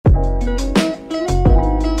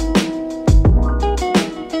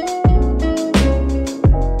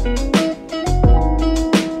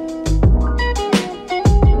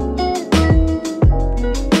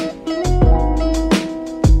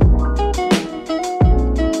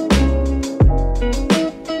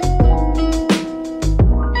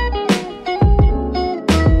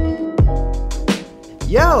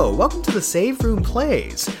welcome to the Save Room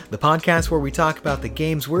Plays, the podcast where we talk about the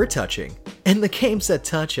games we're touching and the games that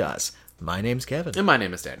touch us. My name's Kevin. And my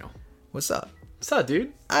name is Daniel. What's up? What's up,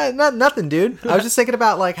 dude? Nothing, dude. I was just thinking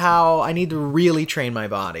about like how I need to really train my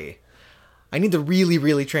body. I need to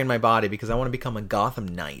really train my body because I want to become a Gotham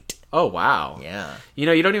Knight. Oh, wow. Yeah. You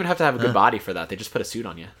know, you don't even have to have a good body for that. They just put a suit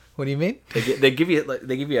on you. What do you mean? They give you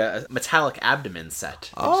a metallic abdomen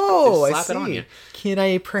set. They I slap see. it on you. Can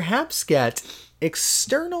I perhaps get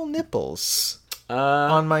external nipples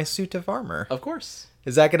on my suit of armor? Of course.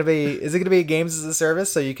 Is it gonna be a games as a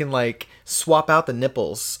service so you can like swap out the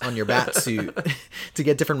nipples on your bat suit to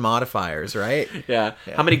get different modifiers, right? Yeah.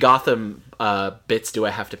 How many Gotham bits do I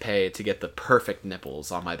have to pay to get the perfect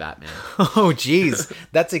nipples on my Batman? Oh geez.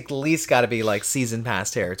 That's at least gotta be like season pass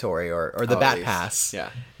territory or the bat pass. Yeah.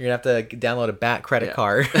 You're gonna have to download a bat credit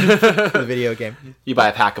card for the video game. You buy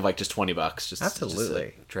a pack of like just $20. Absolutely. Just,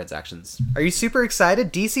 like, transactions. Are you super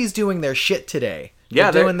excited? DC's doing their shit today. Yeah,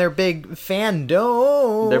 they're doing their big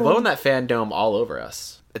fandom. They're blowing that fandom all over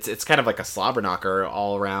us. It's kind of like a slobber knocker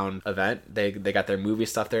all around event. They got their movie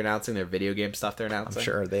stuff they're announcing, their video game stuff they're announcing. I'm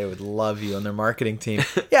sure they would love you and their marketing team.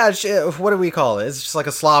 Yeah, what do we call it? It's just like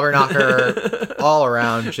a slobber knocker all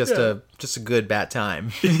around, just a good bat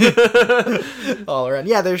time. All around.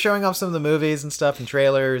 Yeah, they're showing off some of the movies and stuff and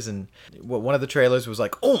trailers, and one of the trailers was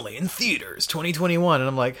like only in theaters 2021, and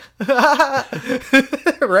I'm like,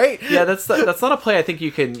 right? Yeah, that's not a play I think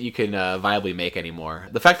you can viably make anymore.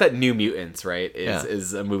 The fact that New Mutants, right,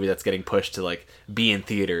 is a movie that's getting pushed to like be in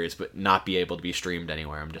theaters but not be able to be streamed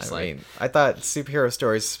anywhere. I'm just I thought superhero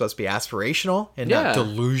stories are supposed to be aspirational and not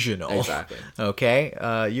delusional. Exactly. Okay,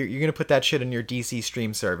 you're gonna put that shit in your DC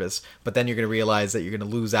stream service, but then you're gonna realize that you're gonna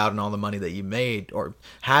lose out on all the money that you made or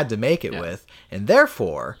had to make it with, and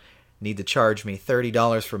therefore need to charge me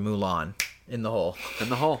 $30 for Mulan in the hole. In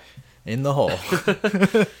the hole. In the hole.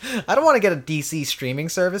 I don't want to get a DC streaming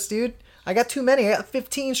service, dude. I got too many. I got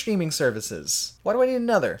 15 streaming services. Why do I need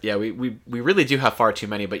another? Yeah, we really do have far too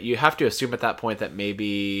many, but you have to assume at that point that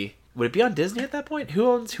maybe... Would it be on Disney at that point? Who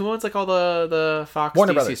owns like all the Fox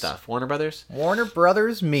Warner DC Brothers. stuff? Warner Brothers? Warner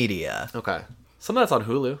Brothers Media. Okay. Some of that's on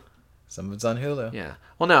Hulu. Some of it's on Hulu. Yeah.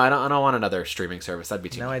 Well, no, I don't want another streaming service. That'd be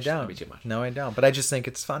too much. No, I don't. That'd be too much. No, I don't. But I just think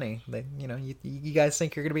it's funny that, you guys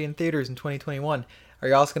think you're going to be in theaters in 2021. Are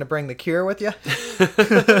you also going to bring The Cure with you?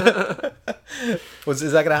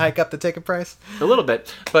 Is that going to hike up the ticket price? A little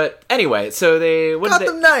bit. But anyway, so they...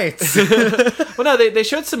 Gotham Knights! Well, no, they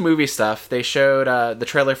showed some movie stuff. They showed the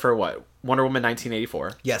trailer for what? Wonder Woman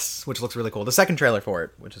 1984. Yes, which looks really cool. The second trailer for it,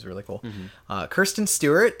 which is really cool. Mm-hmm. Kirsten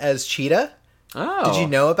Stewart as Cheetah. Oh. Did you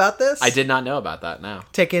know about this? I did not know about that, no.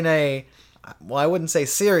 Taking a... Well, I wouldn't say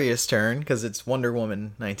serious turn, because it's Wonder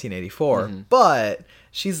Woman 1984, but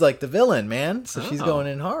she's like the villain, man. So she's going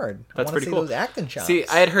in hard. That's pretty cool. Those acting shots. See,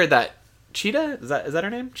 I had heard that Cheetah, is that her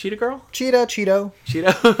name? Cheetah Girl? Cheeto.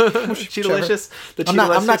 Cheetah-licious?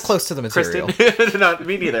 I'm not close to the material. Not,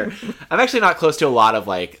 me neither. I'm actually not close to a lot of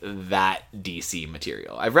like that DC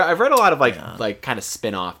material. I've read a lot of like kind of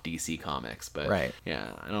spin-off DC comics, but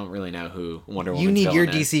yeah, I don't really know who Wonder Woman's You need your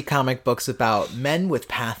villain is. DC comic books about men with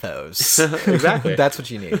pathos. Exactly. That's what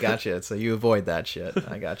you need. Gotcha. So you avoid that shit.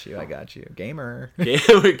 I got you. Gamer.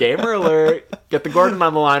 Gamer alert. Get the Gordon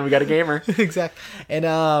on the line. We got a gamer. Exactly.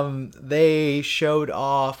 And they showed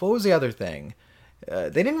off, what was the other thing?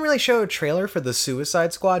 They didn't really show a trailer for the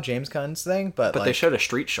Suicide Squad, James Gunn's thing, but they showed a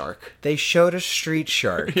Street Shark. They showed a Street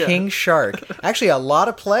Shark, King Shark. Actually, a lot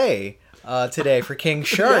of play today for King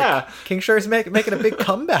Shark. Yeah. King Shark's making a big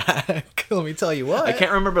comeback. Let me tell you what. I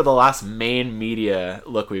can't remember the last main media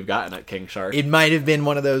look we've gotten at King Shark. It might have been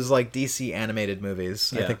one of those like DC animated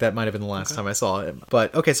movies. Yeah. I think that might have been the last time I saw it.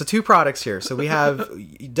 But okay, so two products here. So we have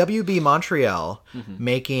WB Montreal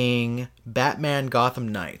making Batman Gotham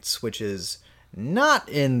Knights, which is not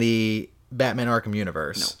in the Batman Arkham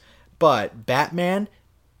universe. No. But Batman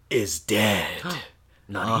is dead.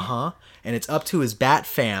 And it's up to his Bat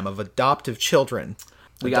fam of adoptive children.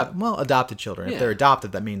 Adopted children. Yeah. If they're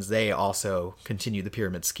adopted, that means they also continue the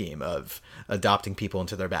pyramid scheme of adopting people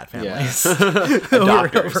into their Bat families. Yeah.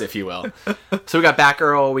 Adopters, if you will. So we got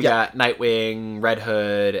Batgirl, we got Nightwing, Red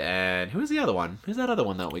Hood, and who's the other one? Who's that other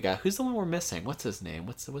one that we got? Who's the one we're missing? What's his name?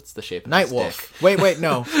 What's the shape of his Nightwolf. dick? Wait,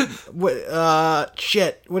 no.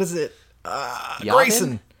 Shit. What is it?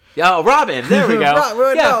 Grayson. Oh, Robin. There we go.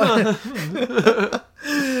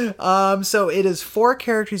 So it is 4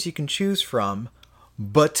 characters you can choose from,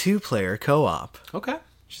 but 2-player co-op. Okay.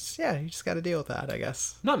 You just got to deal with that, I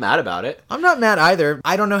guess. I'm not mad about it. I'm not mad either.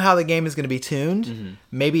 I don't know how the game is going to be tuned.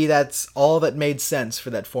 Maybe that's all that made sense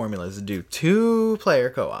for that formula is to do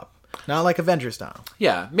 2-player co-op. Not like Avengers style.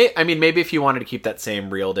 Yeah. I mean, maybe if you wanted to keep that same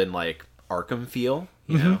reeled in, like, Arkham feel,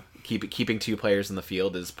 you know, keeping 2 players in the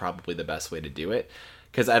field is probably the best way to do it.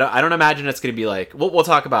 Because I don't imagine it's going to be like... We'll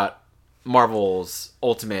talk about Marvel's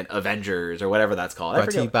Ultimate Avengers or whatever that's called.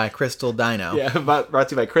 Brought to you by Crystal Dino. Yeah, brought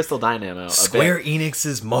to you by Crystal Dynamo. Square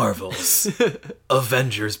Enix's Marvel's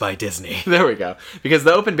Avengers by Disney. There we go. Because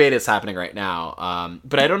the open beta is happening right now.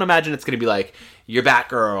 But I don't imagine it's going to be like your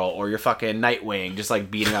Batgirl or your fucking Nightwing just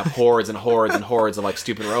like beating up hordes and hordes and hordes of like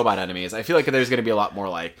stupid robot enemies. I feel like there's going to be a lot more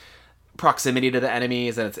like proximity to the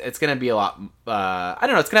enemies, and it's going to be a lot I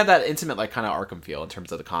don't know, it's going to have that intimate like kind of Arkham feel in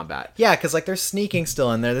terms of the combat. Yeah, because like there's sneaking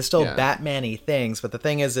still in there, there's still Batman-y things, but the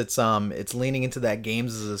thing is it's leaning into that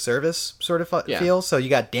games as a service sort of feel. So you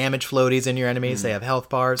got damage floaties in your enemies, they have health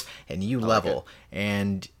bars, and you level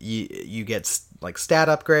and you get like stat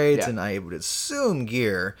upgrades and I would assume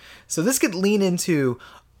gear. So this could lean into,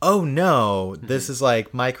 oh no, this is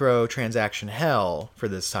like microtransaction hell for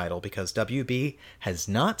this title because WB has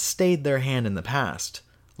not stayed their hand in the past.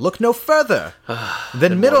 Look no further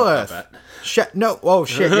than Middle-earth. No, oh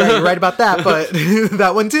shit, yeah, you're right about that, but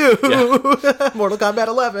that one too. Yeah. Mortal Kombat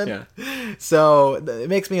 11. Yeah. So it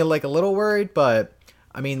makes me like a little worried, but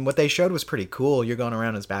I mean, what they showed was pretty cool. You're going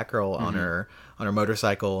around as Batgirl on her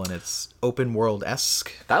motorcycle, and it's open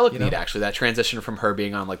world-esque. That looked neat, actually. That transition from her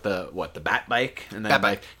being on like the bat bike, and then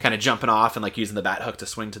like kind of jumping off and like using the bat hook to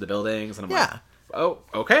swing to the buildings. And I'm like, oh,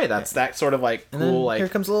 okay, that's that sort of like cool. And like here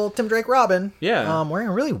comes a little Tim Drake Robin. Yeah, wearing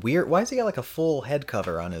a really weird. Why has he got like a full head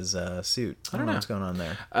cover on his suit? I don't know what's going on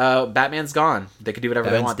there. Batman's gone. They can do whatever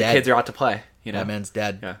they want. Dead. The kids are out to play. You know, Batman's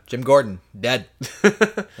dead. Yeah. Jim Gordon dead.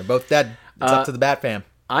 They're both dead. It's up to the Bat fam.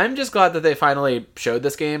 I'm just glad that they finally showed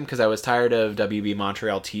this game because I was tired of WB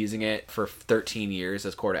Montreal teasing it for 13 years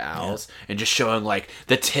as Court of Owls and just showing like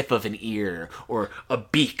the tip of an ear or a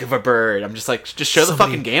beak of a bird. I'm just like, just show the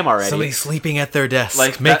fucking game already. Somebody sleeping at their desk,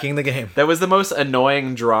 like making the game. That was the most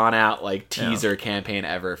annoying, drawn out like teaser campaign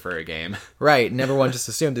ever for a game. Right, and everyone just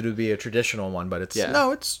assumed it would be a traditional one, but it's I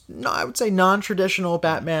would say non-traditional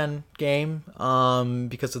Batman game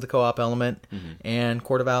because of the co-op element, and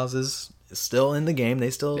Court of Owls is still in the game. They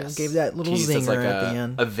still gave that little zinger like at the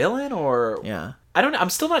end. A villain or I don't know. I'm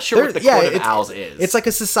still not sure what the Court of Owls is. It's like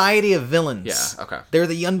a society of villains. Yeah, okay. They're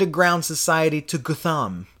the underground society to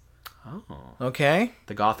Gotham. Oh. Okay.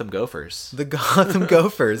 The Gotham Gophers. The Gotham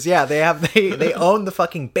Gophers. Yeah, they own the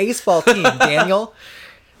fucking baseball team, Daniel.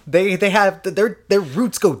 They have their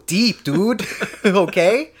roots go deep, dude.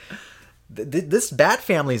 Okay? This Bat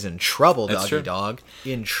family's in trouble, doggy dog.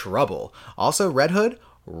 In trouble. Also, Red Hood,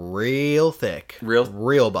 real thick.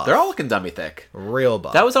 Real buff. They're all looking dummy thick. Real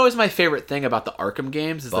buff. That was always my favorite thing about the Arkham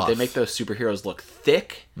games is that they make those superheroes look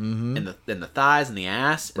thick in the thighs and the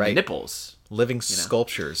ass and the nipples. Living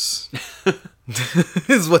sculptures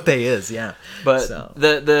is what they is, yeah. But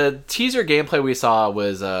the teaser gameplay we saw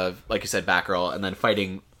was, like you said, Batgirl, and then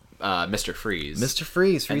fighting Mr. Freeze. Mr.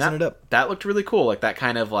 Freeze, freezing it up. That looked really cool. Like that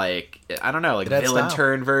kind of like, I don't know, like villain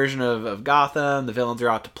turn version of Gotham. The villains are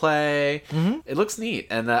out to play. It looks neat.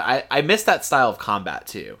 And I miss that style of combat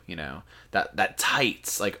too, you know. That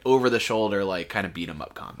tights, like over the shoulder, like kind of beat 'em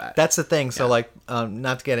up combat. That's the thing. So like,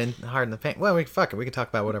 not to get in hard in the paint. Well, we can talk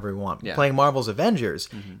about whatever we want. Yeah. Playing Marvel's Avengers,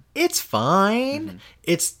 it's fine.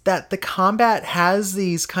 It's that the combat has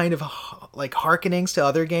these kind of like hearkenings to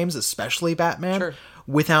other games, especially Batman.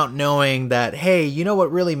 Without knowing that, hey, you know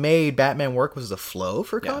what really made Batman work was the flow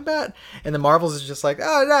for combat? And the Marvels is just like,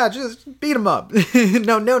 oh, no, just beat him up.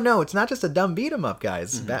 No, it's not just a dumb beat him up,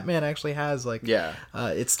 guys. Batman actually has, like,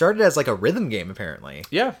 it started as, like, a rhythm game, apparently.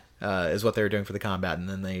 Yeah. Is what they were doing for the combat, and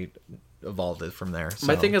then they evolved it from there. So.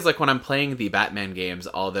 My thing is, like, when I'm playing the Batman games,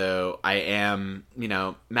 although I am, you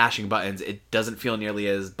know, mashing buttons, it doesn't feel nearly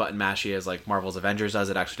as button mashy as, like, Marvel's Avengers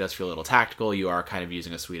does. It actually does feel a little tactical. You are kind of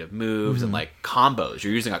using a suite of moves and, like, combos.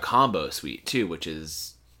 You're using a combo suite, too, which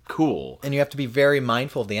is cool. And you have to be very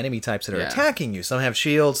mindful of the enemy types that are attacking you. Some have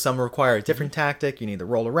shields, some require a different tactic. You need to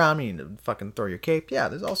roll around, you need to fucking throw your cape. Yeah,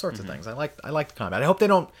 there's all sorts of things. I like the combat. I hope they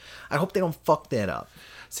don't fuck that up.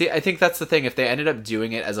 See, I think that's the thing. If they ended up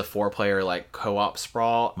doing it as a 4-player like co-op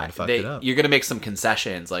sprawl, you're going to make some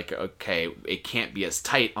concessions. Like, okay, it can't be as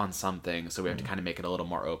tight on something, so we have to kind of make it a little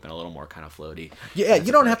more open, a little more kind of floaty. Yeah,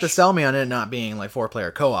 you don't have to sell me on it not being like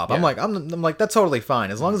 4-player co-op. Yeah. I'm like that's totally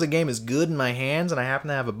fine as long as the game is good in my hands and I happen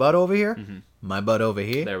to have a butt over here. My butt over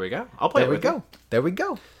here. There we go. I'll play it with you. There we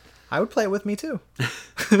go. I would play it with me too.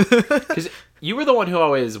 You were the one who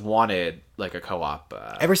always wanted like a co-op.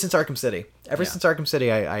 Ever since Arkham City. Since Arkham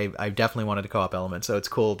City, I definitely wanted a co-op element, so it's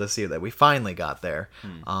cool to see that we finally got there.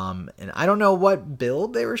 And I don't know what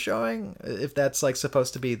build they were showing, if that's like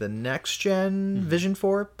supposed to be the next gen Vision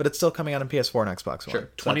 4, but it's still coming out on PS4 and Xbox One. Sure,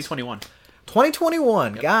 2021.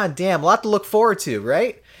 2021. Yep. God damn, a lot to look forward to,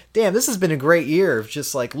 right? Damn, this has been a great year of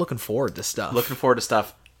just like looking forward to stuff. Looking forward to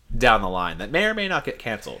stuff down the line that may or may not get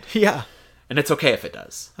canceled. Yeah. And it's okay if it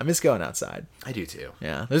does. I miss going outside. I do too.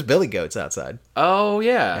 Yeah, there's billy goats outside. Oh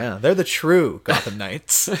yeah. Yeah, they're the true Gotham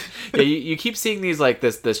Knights. Yeah, you keep seeing these like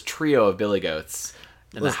this trio of billy goats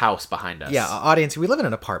in the house behind us. Yeah, audience, we live in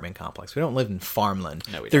an apartment complex. We don't live in farmland.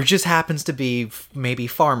 No, we don't. There just happens to be maybe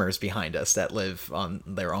farmers behind us that live on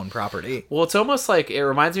their own property. Well, it's almost like it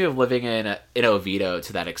reminds me of living in Oviedo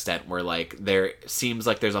to that extent, where like there seems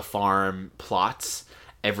like there's a farm plot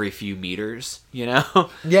every few meters, you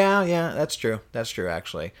know? Yeah, that's true. That's true,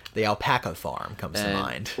 actually. The alpaca farm comes to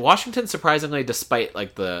mind. Washington, surprisingly, despite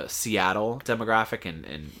like the Seattle demographic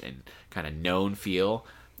and kind of known feel,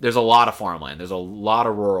 there's a lot of farmland. There's a lot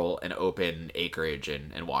of rural and open acreage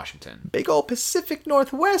in Washington. Big old Pacific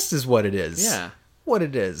Northwest is what it is. Yeah. What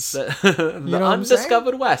it is. The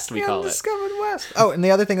undiscovered West, we call it. Undiscovered West. Oh, and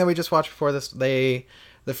the other thing that we just watched before this, the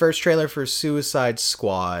first trailer for Suicide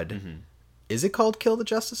Squad, is it called Kill the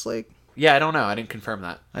Justice League? Yeah, I don't know. I didn't confirm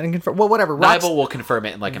that. I didn't confirm. Well, whatever. Rival will confirm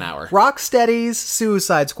it in like an hour. Rocksteady's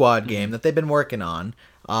Suicide Squad game that they've been working on.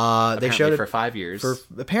 They showed it for 5 years. For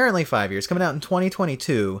apparently 5 years, coming out in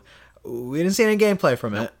 2022. We didn't see any gameplay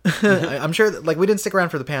from it. I'm sure that, like, we didn't stick around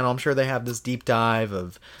for the panel. I'm sure they have this deep dive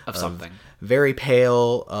of something. Very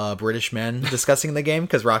pale British men discussing the game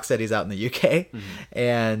because Rocksteady's out in the UK.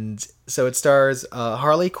 And so it stars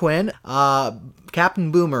Harley Quinn.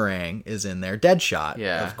 Captain Boomerang is in there. Deadshot,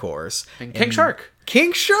 of course. And King Shark.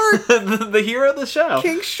 King Shark! The hero of the show.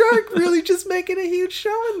 King Shark really just making a huge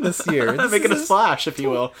showing this year. Making a splash, if you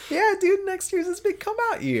will. Yeah, dude, next year's this big come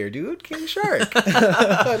out year, dude. King Shark.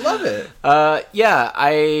 I love it. Yeah,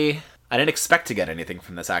 I didn't expect to get anything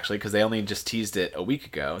from this, actually, because they only just teased it a week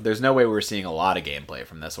ago. There's no way we're seeing a lot of gameplay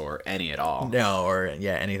from this, or any at all. No, or,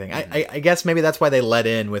 anything. I guess maybe that's why they let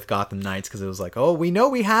in with Gotham Knights, because it was like, oh, we know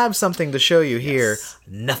we have something to show you here.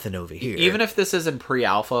 Nothing over here. Even if this isn't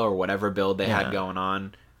pre-alpha or whatever build they had going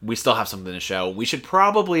on, we still have something to show. We should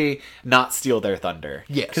probably not steal their thunder.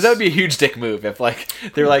 Yes. Because that would be a huge dick move if, like,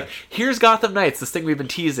 they're like, here's Gotham Knights, this thing we've been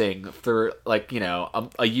teasing for, like, you know,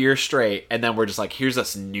 a year straight, and then we're just like, here's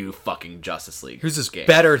this new fucking Justice League. Here's this game.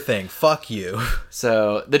 better thing. Fuck you.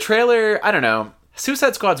 So, the trailer, I don't know.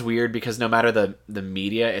 Suicide Squad's weird because no matter the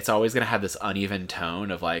media, it's always going to have this uneven tone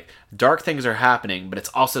of, like, dark things are happening, but it's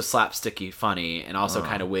also slapsticky funny, and also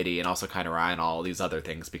kind of witty, and also kind of wry, and all these other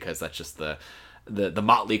things, because that's just the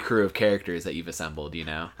motley crew of characters that you've assembled, you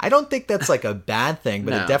know? I don't think that's like a bad thing,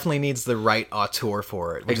 but No. it definitely needs the right auteur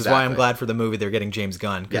for it, which is why I'm glad for the movie they're getting James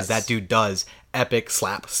Gunn, because that dude does epic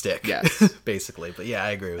slapstick, basically. But yeah, I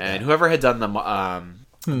agree with that. And whoever had done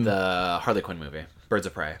the Harley Quinn movie, Birds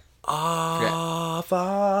of Prey. Oh,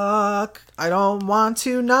 fuck. I don't want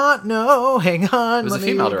to not know. Hang on. It was let a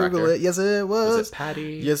female me Google director. it. Yes, it was. Was it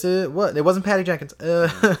Patty? Yes, it was. It wasn't Patty Jenkins. No,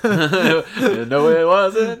 it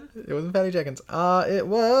wasn't. It wasn't Patty Jenkins. It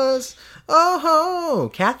was...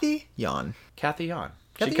 Oh, Kathy Yon. Kathy Yon.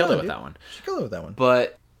 Kathy She killed Yon, it with dude. that one. She killed it with that one.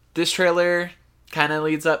 But this trailer kind of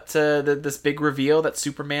leads up to this big reveal that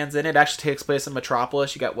Superman's in it. It actually takes place in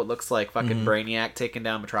Metropolis. You got what looks like fucking Brainiac taking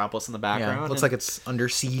down Metropolis in the background. Yeah, looks like it's under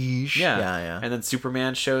siege. Yeah. And then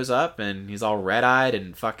Superman shows up and he's all red-eyed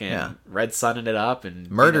and fucking red sunning it up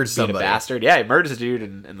and murders being a somebody. bastard. Yeah, he murders a dude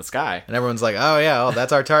in the sky. And everyone's like, oh yeah,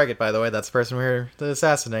 that's our target, by the way. That's the person we're here to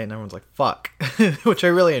assassinate. And everyone's like, fuck. Which I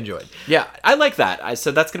really enjoyed. Yeah, I like that.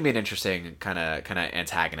 So that's going to be an interesting kind of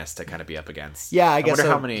antagonist to kind of be up against. Yeah, I guess wonder so.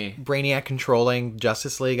 how many... Brainiac controlling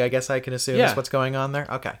Justice League, I guess I can assume is what's going on there.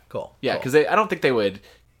 Okay, cool. Yeah, because I don't think they would...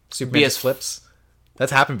 Superman just flips.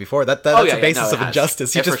 That's happened before. That's the basis of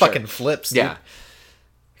injustice. He just fucking flips, dude. Yeah.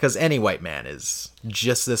 Because any white man is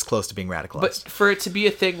just this close to being radicalized. But for it to be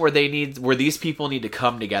a thing where these people need to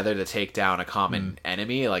come together to take down a common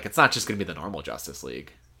enemy, like, it's not just going to be the normal Justice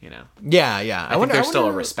League, you know? Yeah. I think there's still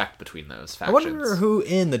a respect between those factions. I wonder who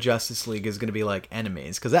in the Justice League is going to be, like,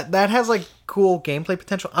 enemies. Because that has, like, cool gameplay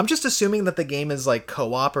potential. I'm just assuming that the game is, like,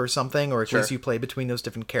 co-op or something, or at least you play between those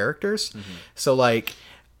different characters. So, like...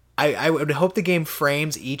 I would hope the game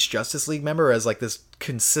frames each Justice League member as like this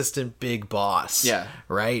consistent big boss. Yeah.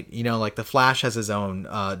 Right? You know, like the Flash has his own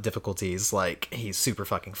difficulties. Like he's super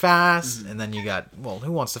fucking fast. And then you got, well,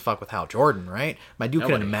 who wants to fuck with Hal Jordan, right? My dude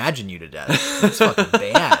can imagine you to death. It's fucking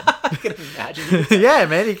bad. I can imagine Yeah,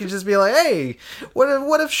 man, he can just be like, hey,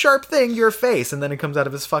 what if sharp thing your face, and then it comes out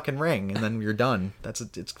of his fucking ring, and then you're done.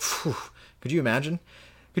 Whew. Could you imagine?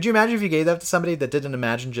 Could you imagine if you gave that to somebody that didn't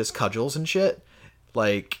imagine just cudgels and shit?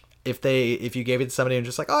 Like, if you gave it to somebody and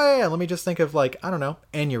just like, oh yeah, let me just think of like, I don't know,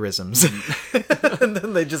 aneurysms. And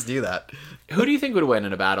then they just do that. Who do you think would win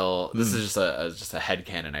in a battle? This is just a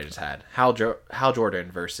headcanon I just had. Hal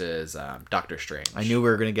Jordan versus Doctor Strange. I knew we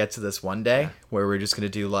were going to get to this one day where we're just going to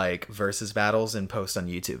do like versus battles and post on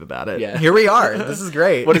YouTube about it. Yeah. Here we are. This is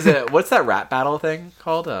great. What is it? What's that rap battle thing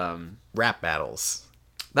called? Rap battles.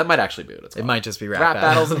 That might actually be what it's called. It might just be rap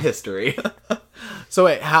battles in history. So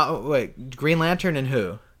wait, Green Lantern and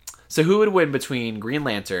who? So who would win between Green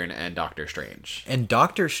Lantern and Doctor Strange? And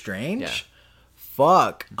Doctor Strange? Yeah.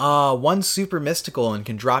 Fuck. One's super mystical and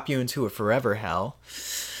can drop you into a forever hell.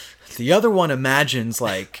 The other one imagines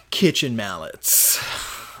like kitchen mallets.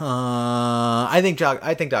 I think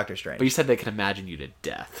Doctor Strange. But you said they can imagine you to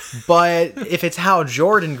death. But if it's Hal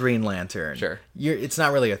Jordan Green Lantern, sure, it's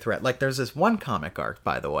not really a threat. Like there's this one comic arc,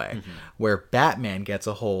 by the way, where Batman gets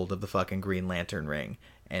a hold of the fucking Green Lantern ring.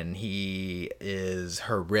 And he is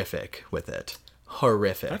horrific with it.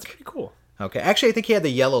 Horrific. That's pretty cool. Okay. Actually, I think he had the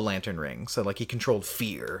Yellow Lantern ring. So, like, he controlled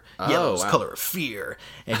fear. Yellow's color of fear.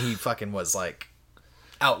 And he fucking was, like,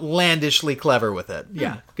 outlandishly clever with it.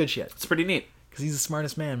 Yeah. Good shit. It's pretty neat. Because he's the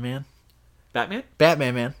smartest man. Batman?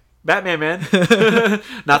 Batman, man.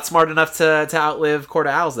 Not smart enough to outlive Court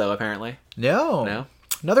of Owls, though, apparently. No.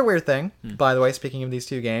 Another weird thing, by the way, speaking of these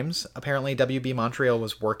two games, apparently WB Montreal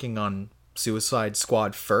was working on Suicide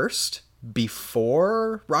Squad first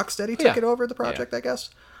before Rocksteady took it over the project, I guess.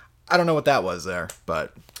 I don't know what that was there,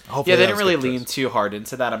 but hopefully they didn't really lean too hard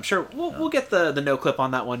into that. I'm sure we'll get the no clip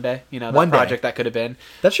on that one day. You know, that one project that could have been.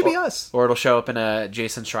 That should be us. Or it'll show up in a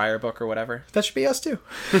Jason Schreier book or whatever. That should be us too.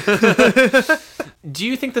 Do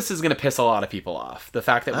you think this is going to piss a lot of people off? The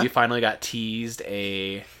fact that we finally got teased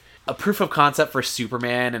a proof of concept for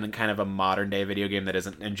Superman and kind of a modern day video game that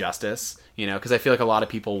isn't Injustice, you know, because I feel like a lot of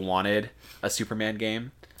people wanted a Superman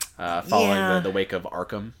game following the wake of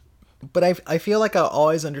Arkham. But I feel like I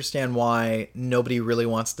always understand why nobody really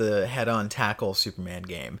wants to head-on tackle Superman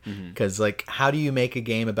game. Because, like, how do you make a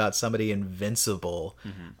game about somebody invincible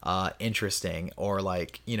interesting? Or,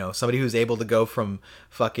 like, you know, somebody who's able to go from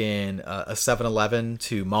fucking a 7-Eleven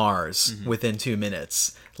to Mars within 2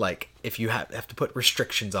 minutes. Like, if you have to put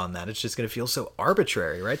restrictions on that, it's just going to feel so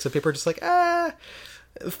arbitrary, right? So people are just like,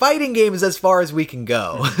 fighting game is as far as we can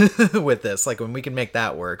go with this. Like, when we can make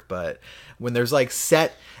that work. But when there's, like,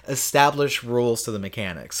 set established rules to the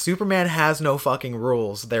mechanics. Superman has no fucking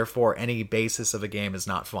rules, therefore any basis of a game is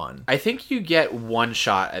not fun. I think you get one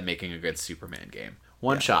shot at making a good Superman game.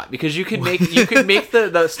 One shot, because you can make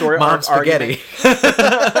the story arc spaghetti.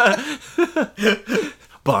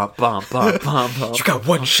 Bum, bum, bum, bum, bum. You got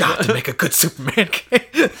one shot to make a good Superman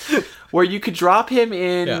game. Where you could drop him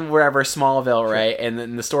in wherever, Smallville, right? And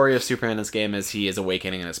then the story of Superman in this game is he is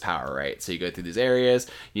awakening in his power, right? So you go through these areas.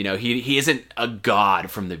 You know, he isn't a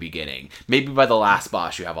god from the beginning. Maybe by the last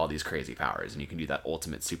boss you have all these crazy powers and you can do that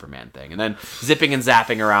ultimate Superman thing. And then zipping and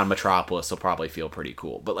zapping around Metropolis will probably feel pretty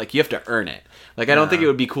cool. But, like, you have to earn it. Like, I don't think it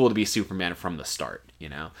would be cool to be Superman from the start, you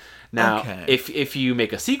know? Now, if you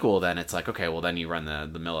make a sequel, then it's like, okay, well, then you run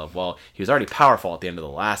the mill of, well, he was already powerful at the end of the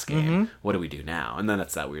last game. What do we do now? And then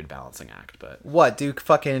it's that weird balancing act. But what, do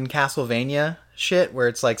fucking Castlevania shit where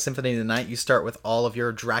it's like Symphony of the Night, you start with all of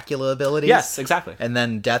your Dracula abilities? Yes, exactly. And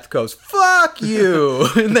then Death goes, fuck you!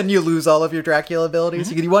 And then you lose all of your Dracula abilities.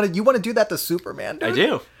 You want to do that to Superman, dude? I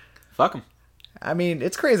do. Fuck him. I mean,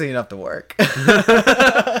 it's crazy enough to work.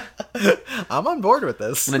 I'm on board with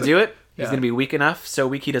this. I'm gonna do it. He's going to be weak enough, so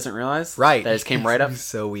weak he doesn't realize. Right. That just came right up. He's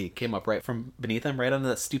so weak. Came up right from beneath him, right under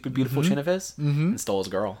that stupid, beautiful chin of his, and stole his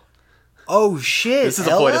girl. Oh, shit. This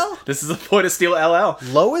is a point to steal LL.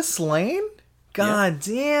 Lois Lane? God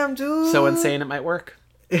damn, dude. So insane it might work.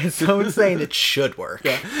 It's so insane it should work.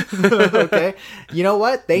 Yeah. Okay? You know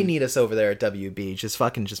what? They need us over there at WB,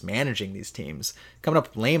 just managing these teams. Coming up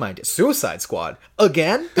with lame ideas. Suicide Squad.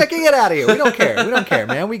 Again? Picking it out of here. We don't care,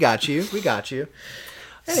 man. We got you.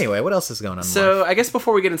 Anyway, what else is going on? So, I guess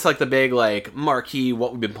before we get into, like, the big, like, marquee,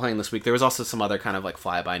 what we've been playing this week, there was also some other kind of, like,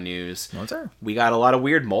 flyby news. What's there? We got a lot of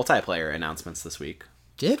weird multiplayer announcements this week.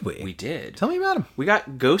 Did we? We did. Tell me about them. We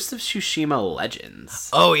got Ghost of Tsushima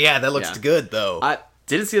Legends. Oh, yeah, that looks good, though. I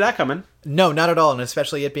didn't see that coming. No, not at all, and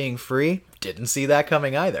especially it being free, didn't see that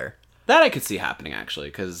coming either. That I could see happening, actually,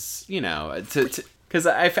 because, you know, because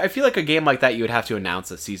I feel like a game like that, you would have to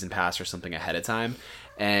announce a season pass or something ahead of time.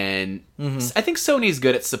 And I think Sony's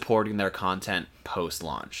good at supporting their content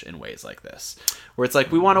post-launch in ways like this, where it's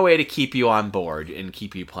like, we want a way to keep you on board and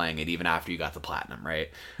keep you playing it even after you got the platinum,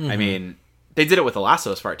 right? I mean, they did it with The Last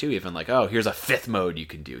of Us Part 2, even like, oh, here's a 5th mode you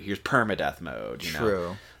can do. Here's permadeath mode, you know?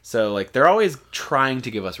 True. So, like, they're always trying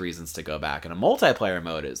to give us reasons to go back. And a multiplayer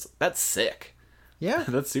mode that's sick. Yeah.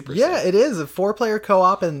 That's super Yeah, sick. it is. A 4-player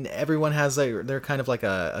co-op, and everyone has they're kind of like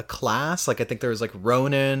a class. Like, I think there was like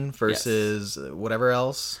Ronin versus whatever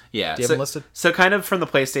else. Yeah. Do you have them listed? So kind of from the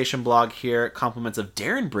PlayStation blog here, compliments of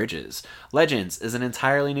Darren Bridges. Legends is an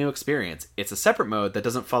entirely new experience. It's a separate mode that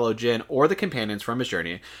doesn't follow Jin or the companions from his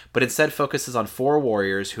journey, but instead focuses on 4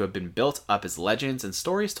 warriors who have been built up as legends and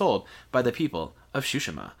stories told by the people of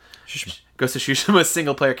Tsushima. Ghost of Tsushima's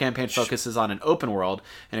single-player campaign focuses on an open world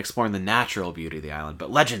and exploring the natural beauty of the island, but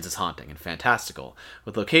Legends is haunting and fantastical,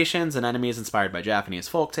 with locations and enemies inspired by Japanese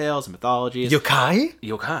folktales and mythologies. Yokai?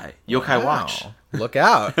 Yokai Watch. Look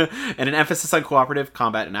out. And an emphasis on cooperative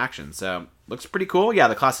combat and action, so looks pretty cool. Yeah,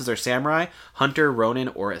 the classes are Samurai, Hunter, Ronin,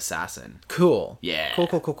 or Assassin. Cool. Yeah.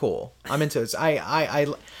 Cool. I'm into it.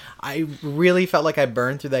 I really felt like I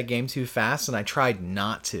burned through that game too fast, and I tried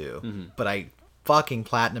not to, but I fucking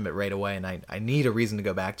platinum it right away, and I need a reason to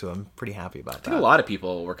go back to it. I'm pretty happy about that. I think a lot of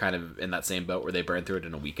people were kind of in that same boat where they burned through it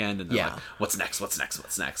in a weekend, and they're like, what's next?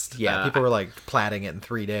 Yeah, people were like platting it in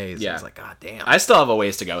 3 days. Yeah. I was like, god damn. I still have a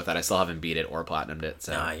ways to go with that. I still haven't beat it or platinumed it.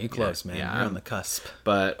 So Nah, you close, man. Yeah, You're on the cusp.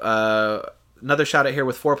 But another shout out here,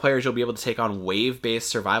 with 4 players, you'll be able to take on wave-based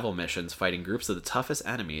survival missions, fighting groups of the toughest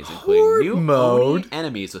enemies, including Horde new mode. Oni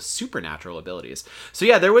enemies with supernatural abilities. So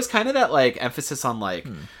yeah, there was kind of that like emphasis on like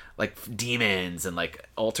demons and like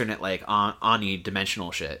alternate like Ani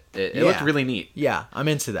dimensional shit. It looked really neat. Yeah, I'm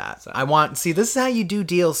into that. See, this is how you do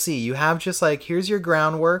DLC. You have just like, here's your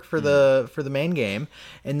groundwork for the main game,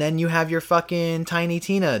 and then you have your fucking Tiny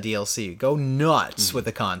Tina DLC. Go nuts with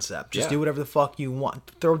the concept. Just do whatever the fuck you want.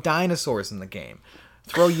 Throw dinosaurs in the game.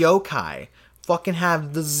 Throw yokai. Fucking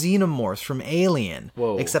have the xenomorphs from Alien.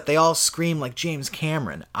 Whoa. Except they all scream like James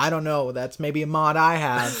Cameron. I don't know. That's maybe a mod I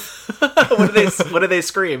have. What do they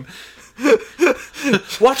scream?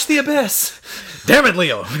 Watch the abyss. Damn it,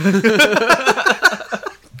 Leo.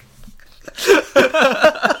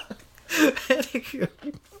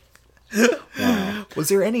 Wow. Was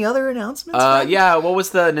there any other announcements? Yeah, what was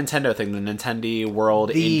the Nintendo thing? The Nintendo World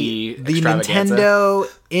Indie Extravaganza?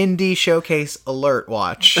 Nintendo Indie Showcase Alert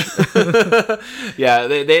Watch. Yeah,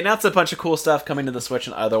 they announced a bunch of cool stuff coming to the Switch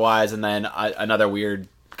and otherwise, and then another weird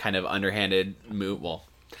kind of underhanded move. Well,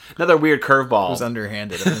 another weird curveball. It was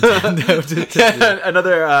underhanded of Nintendo.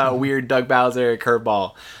 Another weird Doug Bowser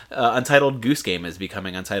curveball. Untitled Goose Game is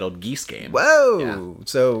becoming Untitled Geese Game. Whoa! Yeah.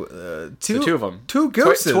 So, two of them. Two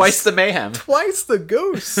gooses. Twice the mayhem. Twice the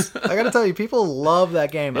goose. I gotta tell you, people love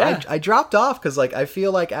that game. Yeah. I dropped off because like I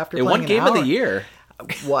feel like after It playing won Game of the Year.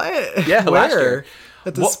 What? Yeah, Where? last year.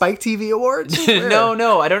 At the Spike TV Awards?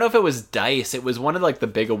 No. I don't know if it was DICE. It was one of like the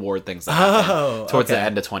big award things that happened towards okay. the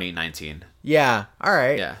end of 2019. Yeah. All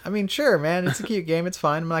right. Yeah. I mean, sure, man. It's a cute game. It's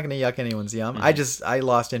fine. I'm not going to yuck anyone's yum. I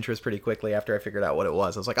lost interest pretty quickly after I figured out what it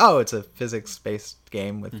was. I was like, oh, it's a physics-based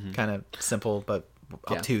game with kind of simple but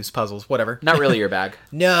obtuse puzzles. Whatever. Not really your bag.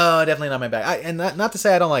 No, definitely not my bag. And not to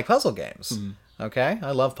say I don't like puzzle games. Okay?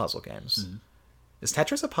 I love puzzle games. Is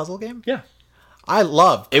Tetris a puzzle game? Yeah. I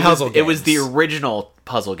love puzzle games. It was the original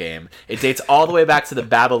puzzle game. It dates all the way back to the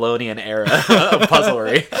Babylonian era of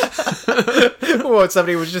puzzlery. Well,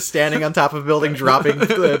 somebody was just standing on top of a building, dropping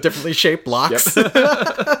differently shaped blocks.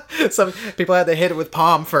 Yep. Some people had to hit it with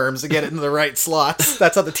palm firms to get it into the right slots.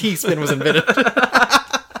 That's how the T-spin was invented.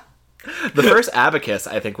 The first abacus,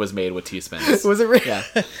 I think, was made with T-spins. Was it really? Yeah.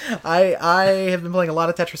 I have been playing a lot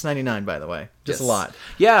of Tetris 99, by the way. Just a lot.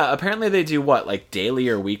 Yeah, apparently they do what? Like daily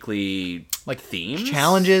or weekly like themes?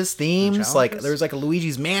 Challenges, themes. Like there was like a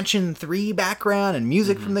Luigi's Mansion 3 background and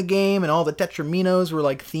music from the game, and all the Tetraminos were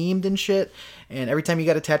like themed and shit. And every time you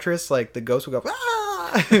got a Tetris, like the ghost would go,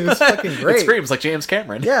 ah! It was fucking great. It screams like James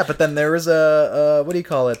Cameron. Yeah, but then there was a what do you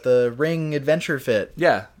call it? The Ring Adventure Fit.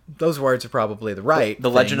 Yeah. Those words are probably the right. The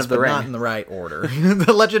Legend of the Ring. Not in the right order.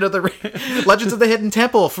 The Legend of the Ring. Legends of the Hidden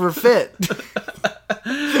Temple for Fit.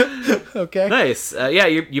 Okay. Nice. Yeah,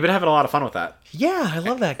 you've been having a lot of fun with that. Yeah, I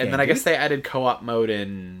love that game. And then I guess they added co-op mode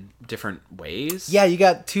in different ways. Yeah, you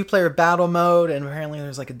got 2-player battle mode, and apparently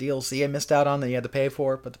there's like a DLC I missed out on that you had to pay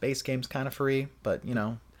for, but the base game's kind of free, but you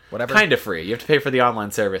know, whatever. Kind of free. You have to pay for the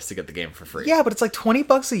online service to get the game for free. Yeah, but it's like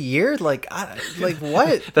 $20 a year. Like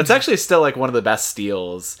what? That's actually still like one of the best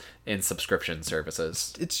steals in subscription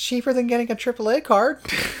services. It's cheaper than getting a AAA card.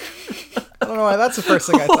 I don't know why that's the first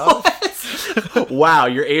thing I thought. Wow,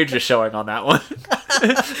 your age is showing on that one.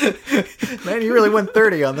 Man, you really went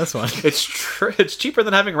 30 on this one. It's cheaper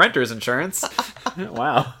than having renter's insurance.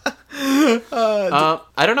 Wow.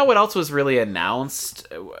 I don't know what else was really announced.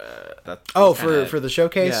 For the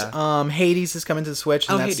showcase, Yeah. Hades is coming to the Switch,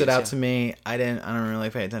 and that Hades, stood out yeah. to me. I don't really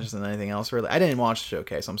pay attention to anything else. Really, I didn't watch the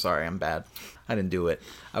showcase. I'm sorry, I'm bad. I didn't do it.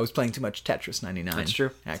 I was playing too much Tetris 99. That's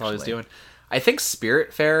true. That's all I was actually. doing. I think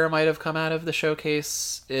Spirit Fair might have come out of the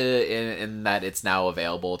showcase in that it's now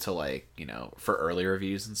available to, like, you know, for early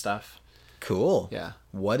reviews and stuff. Cool. Yeah.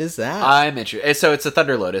 What is that? I'm interested. So it's a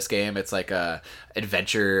Thunder Lotus game. It's like a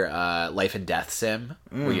adventure life and death sim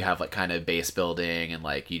where you have like kind of base building and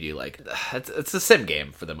like you do like it's a sim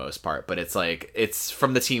game for the most part, but it's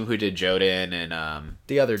from the team who did Joden and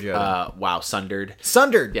the other Joden. Sundered.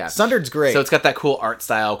 Sundered. Yeah. Sundered's great. So it's got that cool art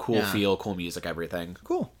style, cool Yeah. feel, cool music, everything.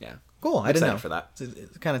 cool. Yeah. Cool. I didn't know for that.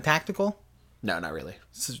 It's kind of tactical. No, not really.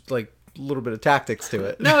 It's just like a little bit of tactics to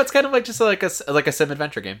it. No, it's kind of like just like a sim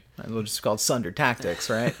adventure game. It's just called Sundered Tactics,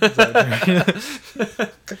 right? Is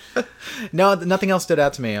that No, nothing else stood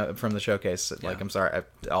out to me from the showcase. Like, I'm sorry,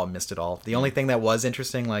 I missed it all. The only thing that was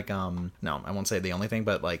interesting, like, no, I won't say the only thing,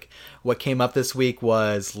 but like, what came up this week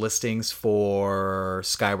was listings for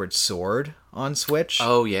Skyward Sword on Switch.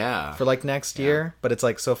 Oh yeah. For like next year, but it's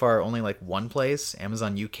like so far only like one place.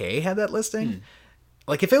 Amazon UK had that listing.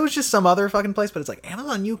 Like, if it was just some other fucking place, but it's like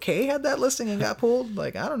Amazon UK had that listing and got pulled.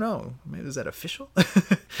 Like, I don't know. Maybe is that official?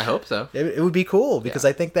 I hope so. It would be cool because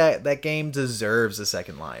I think that game deserves a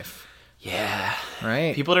second life. Yeah.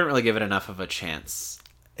 Right? People didn't really give it enough of a chance.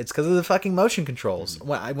 It's because of the fucking motion controls.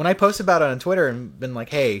 When I posted about it on Twitter and been like,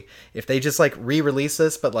 hey, if they just like re-release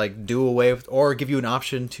this but like do away with or give you an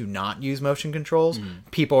option to not use motion controls,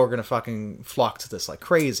 people are gonna fucking flock to this like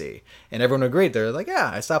crazy. And everyone agreed. They're like, yeah,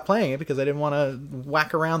 I stopped playing it because I didn't want to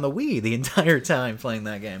whack around the Wii the entire time playing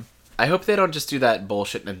that game. I hope they don't just do that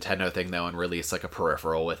bullshit Nintendo thing though and release like a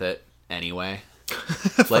peripheral with it anyway.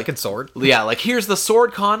 Fucking sword. Yeah, like here's the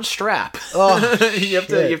SwordCon strap. Oh, you have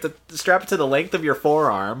to strap it to the length of your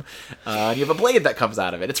forearm, and you have a blade that comes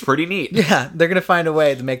out of it. It's pretty neat. Yeah, they're gonna find a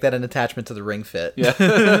way to make that an attachment to the Ring Fit. Yeah,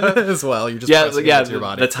 as well. You're just pressing it into your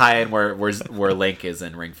body. The tie-in where Link is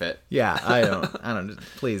in Ring Fit. Yeah, I don't.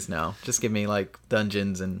 Please no. Just give me like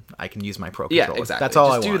dungeons and I can use my Pro Yeah, controller. exactly. That's all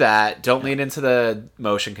just I want. do that. Don't lean into the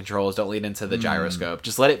motion controls. Don't lean into the gyroscope.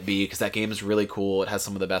 Just let it be because that game is really cool. It has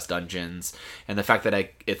some of the best dungeons, and the fact that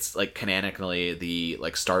it's like canonically the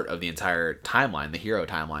like start of the entire timeline, the hero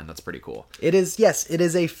timeline. That's pretty cool. It is. Yes, it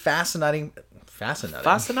is a fascinating. Fascinato.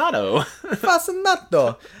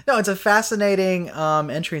 Fascinato. No, it's a fascinating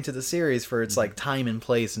entry into the series for its like time and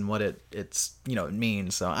place and what it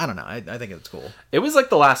means. So I don't know. I think it's cool. It was like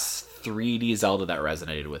the last 3D Zelda that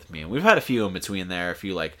resonated with me, and we've had a few in between there. A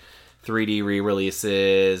few like 3D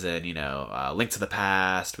re-releases, and Link to the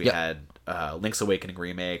Past. We had Link's Awakening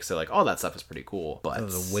remake. So like all that stuff is pretty cool. But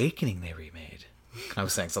The Awakening they remade. I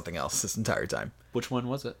was saying something else this entire time. Which one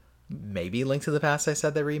was it? Maybe Link to the Past. I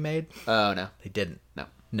said they remade. Oh no, They didn't.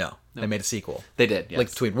 No. They made a sequel. They did. Yes. Link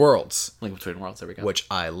Between Worlds, Link Between Worlds. There we go. which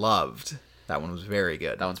I loved. That one was very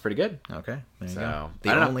good. That one's pretty good. Okay, there you So, go. I The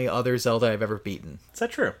don't know. only other Zelda I've ever beaten. Is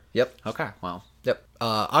that true? Yep. Okay. Well. Yep.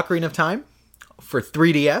 Ocarina of Time for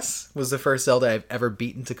 3DS was the first Zelda I've ever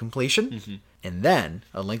beaten to completion. And then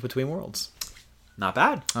A Link Between Worlds. Not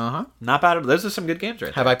bad. Uh-huh. Not bad. Those are some good games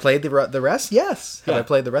right Have there. I played the rest? Yes. Have Yeah. I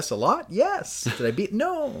played the rest a lot? Yes. Did I beat?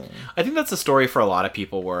 No. I think that's a story for a lot of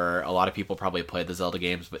people where a lot of people probably play the Zelda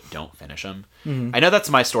games but don't finish them. I know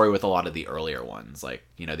that's my story with a lot of the earlier ones, like,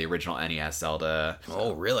 the original NES Zelda.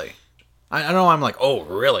 Oh, really? I know I'm like, oh,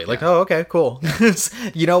 really? Like, oh, okay, cool.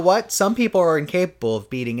 You know what? Some people are incapable of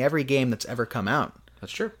beating every game that's ever come out.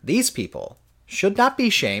 That's true. These people should not be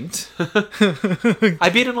shamed.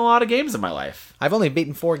 I've beaten a lot of games in my life. I've only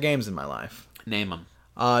beaten 4 games in my life. Name them.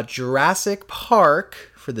 Jurassic Park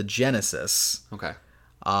for the Genesis. Okay.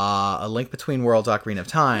 A Link Between Worlds, Ocarina of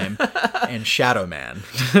Time, and Shadow Man.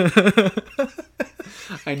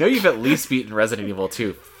 I know you've at least beaten Resident Evil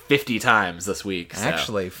 2 50 times this week. So.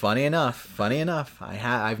 Actually, funny enough,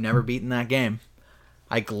 I've never beaten that game.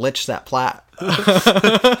 I glitched that plat.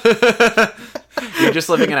 You're just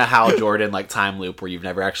living in a Hal Jordan like time loop where you've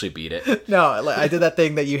never actually beat it. No, I did that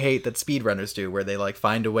thing that you hate that speedrunners do, where they like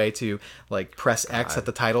find a way to like press X at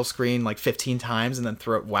the title screen like 15 times and then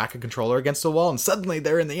whack a controller against the wall, and suddenly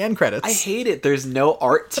they're in the end credits. I hate it. There's no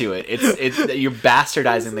art to it. It's you're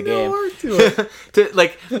bastardizing the game. No art to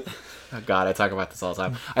it. Oh God, I talk about this all the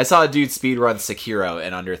time. I saw a dude speedrun Sekiro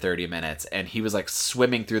in under 30 minutes, and he was like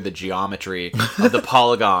swimming through the geometry of the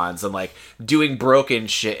polygons and like doing broken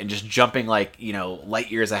shit and just jumping like,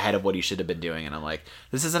 light years ahead of what he should have been doing. And I'm like,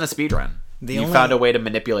 this isn't a speedrun. You found a way to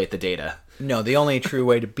manipulate the data. No, the only true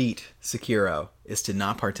way to beat Sekiro is to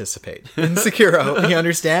not participate in Sekiro. You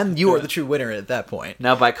understand? You are the true winner at that point.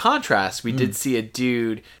 Now, by contrast, we did see a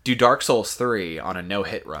dude do Dark Souls 3 on a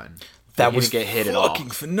no-hit run. That was get hit at all. fucking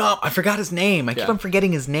phenomenal. I forgot his name. I keep on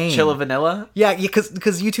forgetting his name. Chilla Vanilla? Yeah, because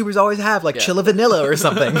YouTubers always have like Chilla Vanilla or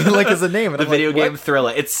something like as a name. And The I'm video like, game what?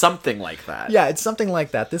 Thriller. It's something like that. Yeah, it's something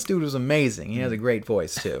like that. This dude was amazing. He has a great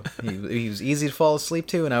voice too. He was easy to fall asleep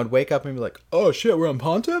to, and I would wake up and be like, "Oh shit, we're on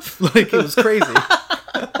Pontiff!" Like it was crazy.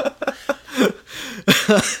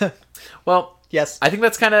 Well, yes, I think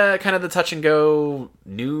that's kind of the touch and go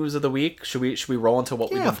news of the week. Should we roll into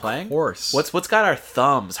what we've been playing? Of course. What's got our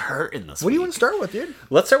thumbs hurting this week? What do you want to start with, dude?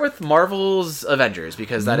 Let's start with Marvel's Avengers,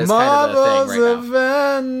 because that is kind of the thing right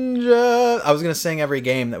now. Avengers. I was gonna sing every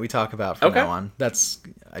game that we talk about from now on.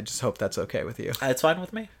 I just hope that's okay with you. It's fine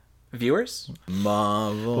with me. Viewers?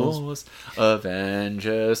 Marvel's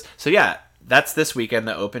Avengers. So yeah, that's this weekend,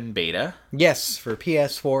 the open beta. Yes, for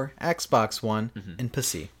PS4, Xbox One, and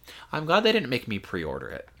PC. I'm glad they didn't make me pre-order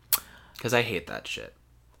it, because I hate that shit.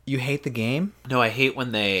 You hate the game? No, I hate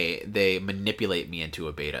when they manipulate me into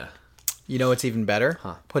a beta. You know what's even better?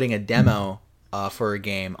 Putting a demo for a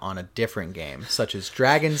game on a different game, such as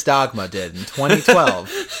Dragon's Dogma did in 2012,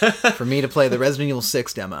 for me to play the Resident Evil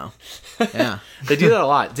 6 demo. Yeah. They do that a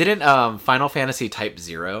lot. Didn't Final Fantasy Type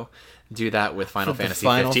 0 do that with Final Fantasy 15?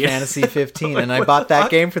 Final Fantasy 15, and I bought that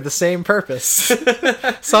game for the same purpose.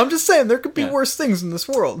 So I'm just saying, there could be worse things in this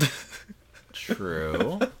world.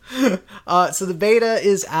 True. So the beta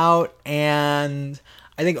is out, and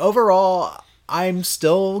I think overall, I'm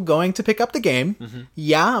still going to pick up the game.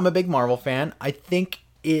 Yeah, I'm a big Marvel fan. I think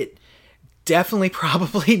it definitely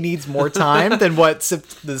probably needs more time than what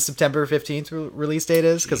the September 15th release date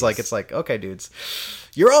is, because it's like, okay, dudes,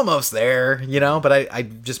 you're almost there, but I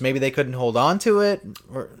just, maybe they couldn't hold on to it.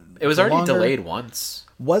 It was already delayed once.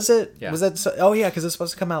 Was it? Yeah. Was that? Oh yeah, because it's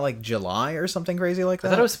supposed to come out like July or something crazy like that.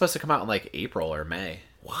 I thought it was supposed to come out in like April or May.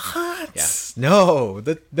 What? Yeah. No, no,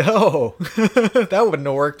 that wouldn't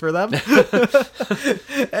have worked for them.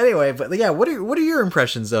 Anyway, but yeah, what are your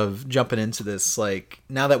impressions of jumping into this? Like,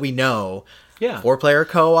 now that we know, 4-player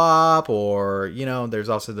co-op, or there's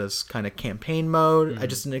also this kind of campaign mode. I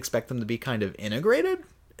just didn't expect them to be kind of integrated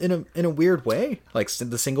in a weird way, like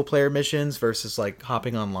the single player missions versus like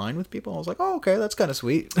hopping online with people. I was like, oh, okay, that's kind of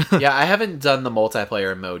sweet. Yeah, I haven't done the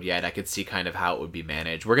multiplayer mode yet. I could see kind of how it would be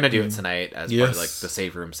managed. We're gonna do it tonight as part of like the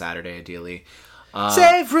Save Room Saturday, ideally.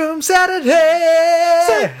 Save Room Saturday!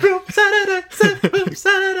 Save Room Saturday! Save Room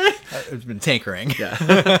Saturday! I've been tinkering. Yeah.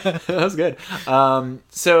 That was good.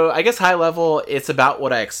 So I guess high level, it's about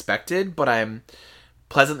what I expected, but I'm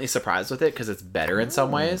pleasantly surprised with it because it's better in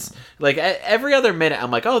some ways. Like every other minute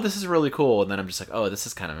I'm like, oh, this is really cool, and then I'm just like, oh, this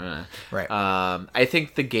is kind of right. I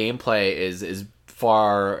think the gameplay is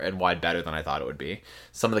far and wide better than I thought it would be.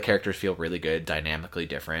 Some of the characters feel really good, dynamically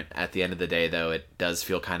different. At the end of the day, though, it does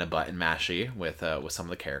feel kind of button mashy with some of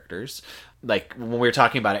the characters. Like when we were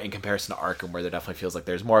talking about it in comparison to Arkham, where there definitely feels like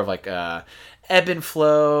there's more of like a ebb and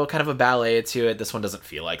flow, kind of a ballet to it. This one doesn't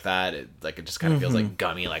feel like that. It just kind of feels like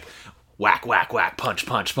gummy, like whack, whack, whack, punch,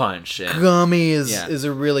 punch, punch. And gummy is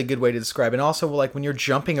a really good way to describe it. And also, like, when you're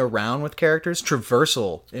jumping around with characters,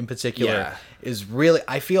 traversal in particular is really,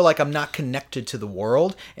 I feel like I'm not connected to the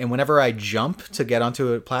world. And whenever I jump to get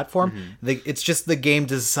onto a platform, it's just the game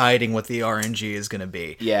deciding what the RNG is going to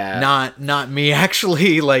be. Yeah. Not me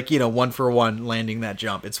actually, like, one for one landing that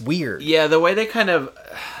jump. It's weird. Yeah, the way they kind of...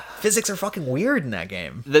 Physics are fucking weird in that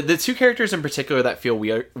game. The two characters in particular that feel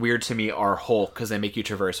weird to me are Hulk, because they make you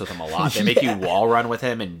traverse with him a lot. They make you wall run with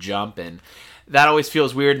him and jump, and that always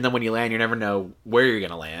feels weird. And then when you land, you never know where you're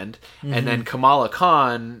going to land. And then Kamala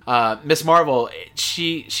Khan, Miss Marvel,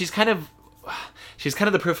 she's kind of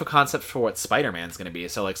the proof of concept for what Spider-Man's going to be.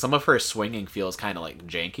 So like some of her swinging feels kind of like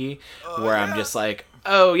janky, I'm just like,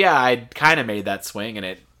 oh yeah, I kind of made that swing,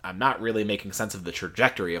 and I'm not really making sense of the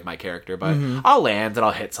trajectory of my character, but I'll land and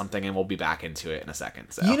I'll hit something and we'll be back into it in a second.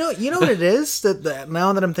 So you know what it is that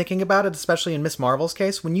now that I'm thinking about it, especially in Miss Marvel's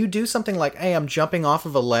case, when you do something like, hey, I'm jumping off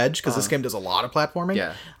of a ledge, because this game does a lot of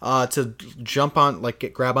platforming, to jump on,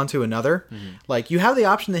 like grab onto another, like you have the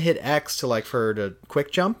option to hit X to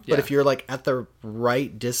quick jump, but if you're like at the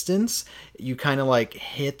right distance, you kind of like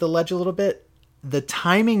hit the ledge a little bit. The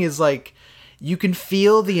timing is like, you can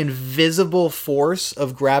feel the invisible force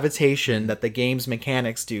of gravitation that the game's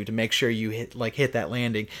mechanics do to make sure you hit that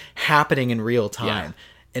landing happening in real time.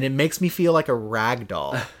 Yeah. And it makes me feel like a rag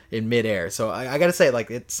doll in midair. So I gotta say,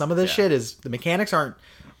 like, some of this shit is, the mechanics aren't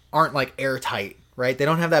like airtight, right? They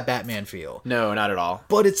don't have that Batman feel. No, not at all.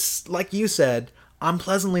 But it's, like you said, I'm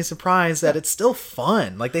pleasantly surprised that it's still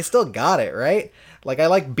fun. Like, they still got it, right? Like, I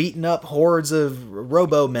like beating up hordes of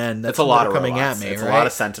robo-men that's a lot of coming robots. at me, it's right? a lot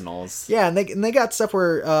of sentinels. Yeah, and they got stuff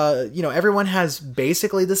where, everyone has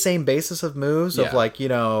basically the same basis of moves of, like,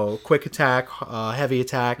 quick attack, heavy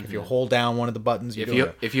attack. If you hold down one of the buttons,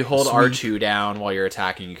 if you hold R2 down while you're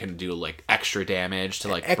attacking, you can do, like, extra damage to,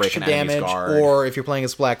 like, break an enemy's guard. Or if you're playing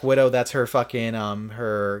as Black Widow, that's her fucking,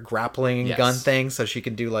 her grappling gun thing, so she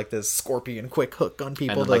can do, like, this scorpion quick hook on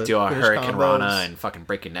people. And then, like, do a Hurricane Rana and fucking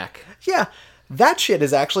break your neck. Yeah. That shit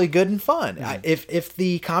is actually good and fun. If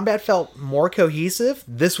the combat felt more cohesive,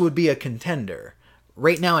 this would be a contender.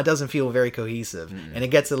 Right now, it doesn't feel very cohesive. And it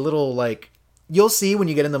gets a little, like... You'll see when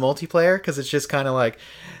you get in the multiplayer, because it's just kind of like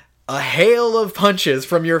a hail of punches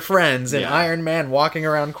from your friends and Iron Man walking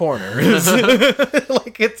around corners.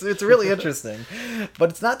 Like, it's really interesting.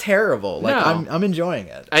 But it's not terrible. Like, no. I'm enjoying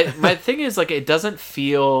it. My thing is, like, it doesn't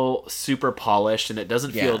feel super polished, and it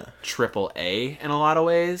doesn't feel AAA in a lot of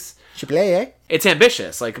ways. AAA, eh? It's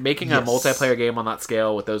ambitious, like making a multiplayer game on that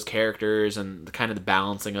scale with those characters and the kind of the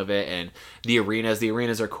balancing of it and the arenas. The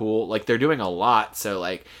arenas are cool. Like, they're doing a lot, so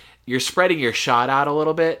like you're spreading your shot out a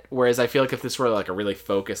little bit. Whereas I feel like if this were like a really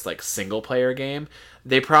focused like single player game,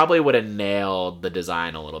 they probably would have nailed the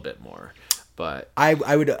design a little bit more. But I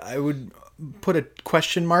would put a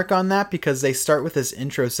question mark on that because they start with this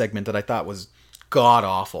intro segment that I thought was god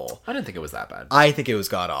awful. I didn't think it was that bad. I think it was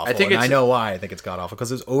god awful. I know why I think it's god awful,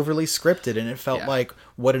 because it was overly scripted and it felt like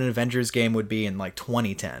what an Avengers game would be in like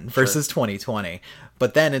 2010 versus 2020.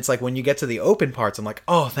 But then it's like when you get to the open parts, I'm like,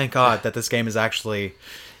 oh, thank God that this game is actually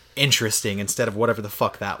interesting instead of whatever the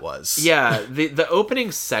fuck that was. Yeah, the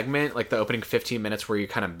opening segment, like the opening 15 minutes where you're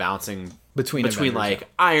kind of bouncing between Avengers, like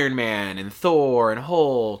Iron Man and Thor and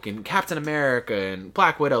Hulk and Captain America and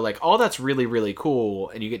Black Widow, like all that's really, really cool,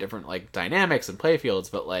 and you get different like dynamics and playfields,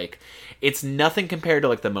 but like it's nothing compared to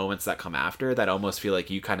like the moments that come after that almost feel like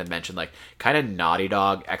you kind of mentioned, like kind of Naughty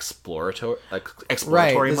Dog exploratory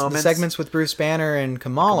moments. The segments with Bruce Banner and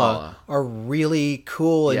Kamala are really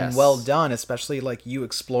cool and well done, especially like you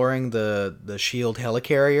exploring the SHIELD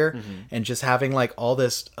helicarrier and just having like all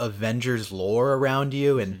this Avengers lore around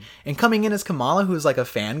you and coming in as Kamala, who's like a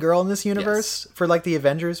fangirl in this universe for like the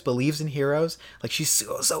Avengers, believes in heroes. Like she's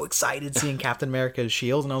so excited seeing Captain America's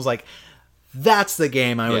shield, and I was like, that's the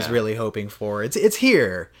game I was really hoping for. It's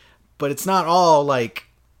here, but it's not all like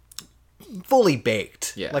fully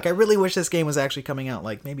baked. Yeah. Like I really wish this game was actually coming out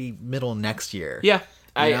like maybe middle next year. Yeah.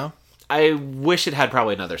 I wish it had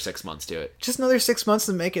probably another 6 months to it. Just another 6 months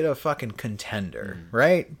to make it a fucking contender,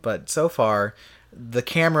 right? But so far, the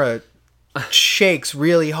camera shakes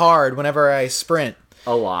really hard whenever I sprint.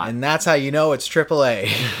 A lot. And that's how you know it's AAA.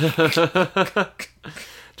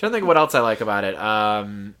 Trying to think of what else I like about it.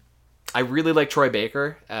 I really like Troy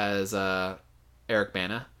Baker as Eric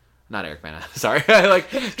Bana. Not Eric Bana. Sorry. I like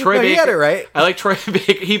Troy Baker. You got it right. I like Troy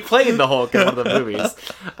Baker. He played the Hulk in one of the movies.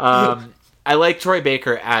 I like Troy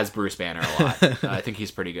Baker as Bruce Banner a lot. I think he's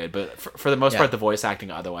pretty good. But for the most part, the voice acting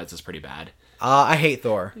otherwise is pretty bad. I hate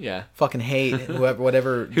Thor. Yeah. Fucking hate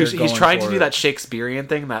whatever. He's trying to do that Shakespearean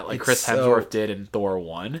thing that like Chris Hemsworth did in Thor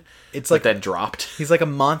 1. It's like then dropped. He's like a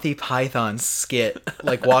Monty Python skit,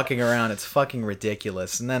 like walking around. It's fucking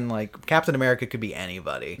ridiculous. And then like Captain America could be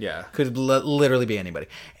anybody. Yeah. Could literally be anybody.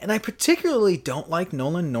 And I particularly don't like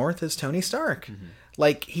Nolan North as Tony Stark.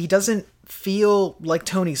 Like he doesn't feel like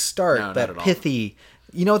Tony Stark, that pithy.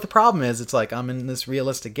 You know what the problem is? It's like I'm in this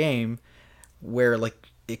realistic game where like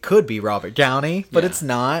it could be Robert Downey, but it's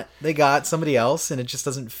not. They got somebody else, and it just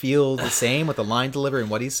doesn't feel the same with the line delivery and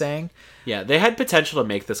what he's saying. Yeah, they had potential to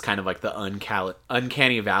make this kind of like the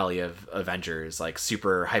uncanny valley of Avengers, like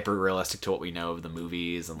super hyper realistic to what we know of the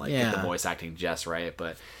movies, and like get the voice acting just right,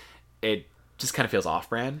 but it just kind of feels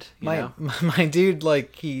off-brand. You know? My dude,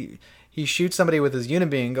 like he shoots somebody with his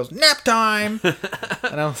Unibeam and goes, nap time!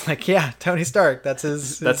 And I was like, yeah, Tony Stark. That's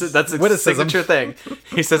his That's his signature thing.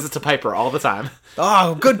 He says it to Piper all the time.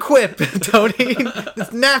 Oh, good quip, Tony.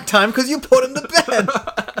 It's nap time because you put him to bed.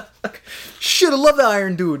 Shit, I love the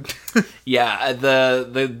Iron Dude. Yeah,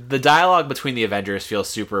 the dialogue between the Avengers feels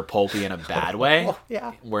super pulpy in a bad way.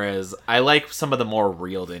 Yeah. Whereas I like some of the more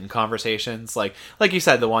reeled-in conversations. Like you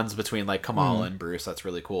said, the ones between like Kamala and Bruce, that's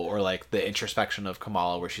really cool. Or like the introspection of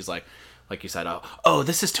Kamala where she's like you said, oh,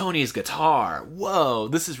 this is Tony's guitar. Whoa,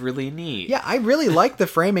 this is really neat. Yeah, I really like the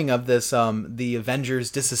framing of this, the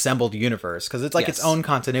Avengers disassembled universe, because it's like its own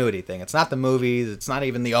continuity thing. It's not the movies. It's not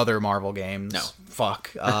even the other Marvel games. No.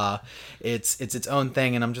 Fuck. It's its own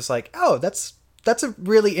thing, and I'm just like, oh, that's that's a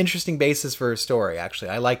really interesting basis for a story, actually.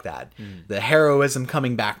 I like that. The heroism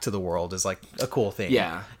coming back to the world is like a cool thing.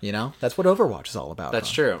 Yeah. You know? That's what Overwatch is all about.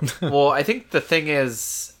 That's true. Well, I think the thing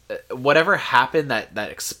is, whatever happened, that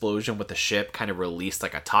explosion with the ship kind of released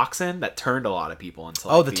like a toxin that turned a lot of people into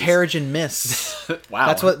like, the Terrigen Mist. Wow.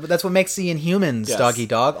 That's what makes the Inhumans, Yes. doggy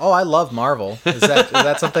dog. Oh, I love Marvel. Is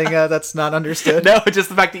that something that's not understood? No, just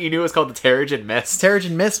the fact that you knew it was called the Terrigen Mist.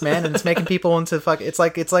 Terrigen Mist, man, and it's making people into fuck. It's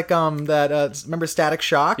like that. Remember Static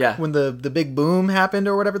Shock? Yeah. When the big boom happened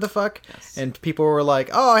or whatever the fuck, Yes. and people were like,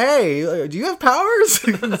 "Oh, hey, do you have powers?"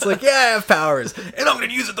 And it's like, "Yeah, I have powers, and I'm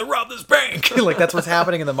gonna use it to rob this bank." Like that's what's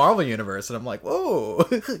happening in the Marvel universe, and I'm like, "Whoa,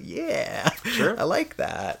 yeah, Sure. I like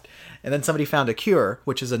that." And then somebody found a cure,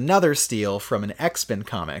 which is another steal from an X-Men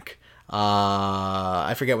comic.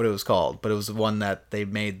 I forget what it was called, but it was the one that they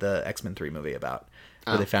made the X-Men 3 movie about,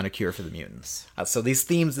 where they found a cure for the mutants. So these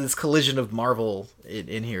themes, this collision of Marvel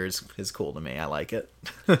in here is cool to me. I like it.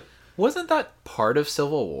 Wasn't that part of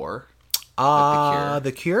Civil War? Like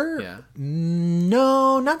The Cure? Yeah.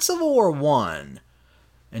 No, not Civil War 1.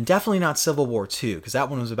 And definitely not Civil War 2, because that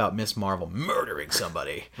one was about Miss Marvel murdering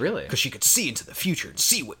somebody. Really? Because she could see into the future and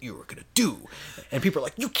see what you were going to do. And people are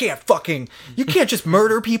like, you can't just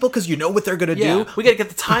murder people because you know what they're going to Yeah. do. We gotta get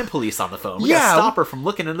the time police on the phone. We gotta stop her from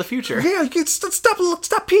looking in the future. Yeah, you can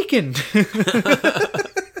stop peeking.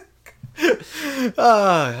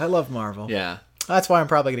 I love Marvel. Yeah. That's why I'm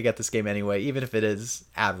probably going to get this game anyway, even if it is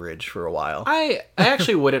average for a while. I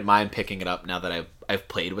actually wouldn't mind picking it up now that I've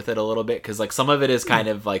played with it a little bit, because like some of it is kind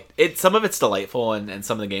of like some of it's delightful, and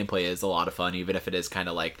some of the gameplay is a lot of fun, even if it is kind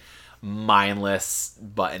of like mindless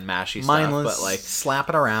button mashy stuff. But like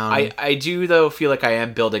slapping around. I do though feel like I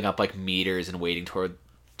am building up like meters and waiting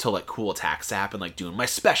to like cool attacks to happen, like doing my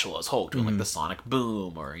special as Hulk, doing like the sonic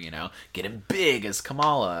boom, or getting big as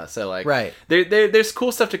Kamala. So like right. there's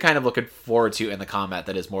cool stuff to kind of look forward to in the combat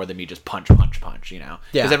that is more than me just punch. Yeah,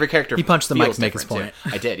 because every character he punched the mic to make his different, point.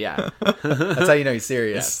 too. I did, yeah. That's how you know he's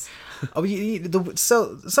serious. Yes. Oh,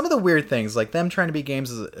 so some of the weird things, like them trying to be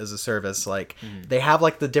games as a service, like they have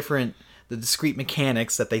like the discrete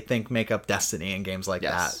mechanics that they think make up Destiny and games like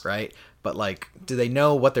that, right? But like, do they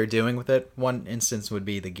know what they're doing with it? One instance would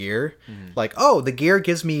be the gear. Like, oh, the gear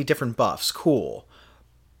gives me different buffs, cool,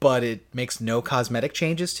 but it makes no cosmetic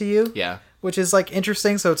changes to you. Yeah. Which is like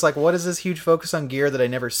interesting. So it's like, what is this huge focus on gear that I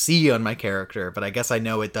never see on my character? But I guess I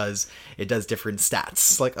know it does different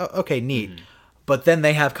stats. Like, oh, okay, neat. But then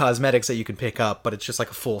they have cosmetics that you can pick up, but it's just like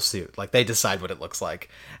a full suit. Like they decide what it looks like.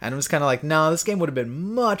 And I'm just kind of like, no, this game would have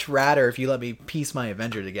been much radder if you let me piece my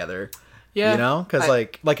Avenger together. Yeah. You know? Because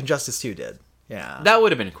like Injustice 2 did. Yeah. That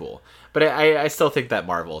would have been cool. But I still think that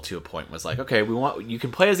Marvel, to a point, was like, okay, you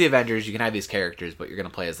can play as the Avengers, you can have these characters, but you're going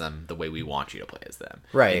to play as them the way we want you to play as them.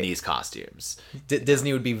 Right. In these costumes.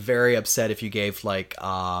 Disney would be very upset if you gave like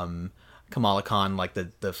Kamala Khan like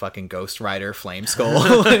the fucking Ghost Rider flame skull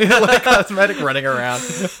like cosmetic running around,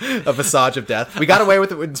 a visage of death. We got away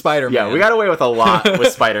with it in Spider-Man. Yeah, we got away with a lot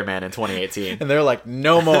with Spider-Man in 2018. And they're like,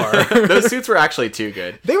 no more. Those suits were actually too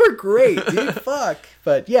good. They were great, dude. Fuck.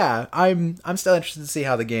 But yeah, I'm still interested to see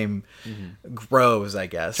how the game grows, I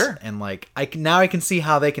guess. Sure. And like I can see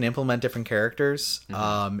how they can implement different characters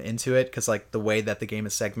into it, because like the way that the game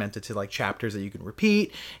is segmented to like chapters that you can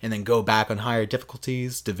repeat and then go back on higher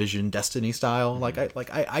difficulties, Division, Destiny style.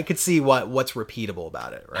 I could see what's repeatable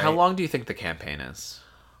about it, right? How long do you think the campaign is?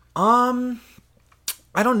 I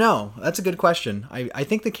don't know. That's a good question. I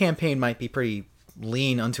think the campaign might be pretty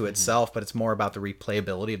lean unto itself, but it's more about the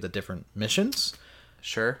replayability of the different missions.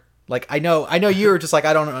 Sure. Like I know you were just like,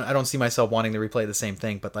 I don't see myself wanting to replay the same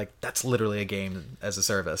thing, but like that's literally a game as a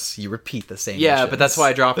service. You repeat the same missions. But that's why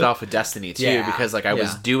I dropped off with Destiny too, Yeah. because like I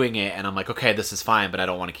was doing it and I'm like, okay, this is fine, but I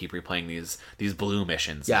don't want to keep replaying these blue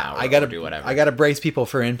missions now. I gotta do whatever. I gotta brace people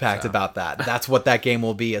for impact about that. That's what that game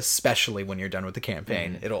will be, especially when you're done with the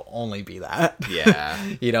campaign. It'll only be that.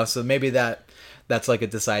 Yeah. So maybe that's like a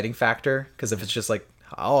deciding factor, because if it's just like,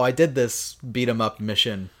 oh, I did this beat 'em up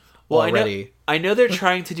mission already. I know they're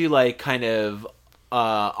trying to do like kind of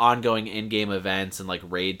ongoing in-game events and like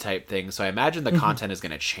raid type things, so I imagine the content is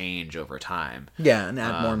going to change over time. Yeah, and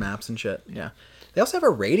add more maps and shit. Yeah. They also have a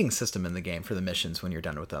rating system in the game for the missions when you're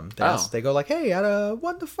done with them. They go like, hey, out of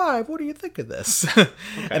 1 to 5, what do you think of this?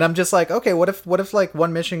 And I'm just like, okay, what if like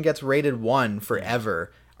one mission gets rated 1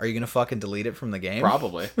 forever? Are you gonna fucking delete it from the game?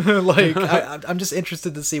 Probably. Like, I'm just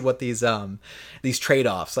interested to see what these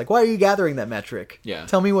trade-offs. Like, why are you gathering that metric? Yeah.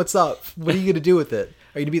 Tell me what's up. What are you gonna do with it?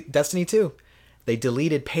 Are you gonna be Destiny 2? They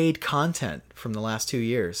deleted paid content from the last 2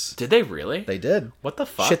 years. Did they really? They did. What the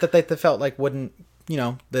fuck? Shit that they felt like wouldn't,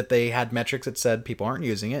 that they had metrics that said people aren't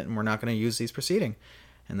using it and we're not going to use these proceeding,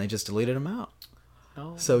 and they just deleted them out.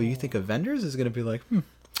 No. So you think Avengers is going to be like,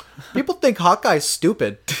 people think Hawkeye's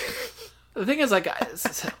stupid. The thing is, like,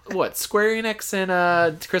 what, Square Enix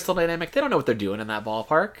and Crystal Dynamics, they don't know what they're doing in that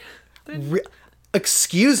ballpark.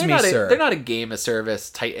 Excuse me, sir. They're not a game of service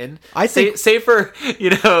titan. I think, save for,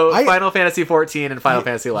 Final Fantasy 14 and Final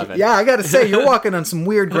Fantasy 11. Yeah, I got to say, you're walking on some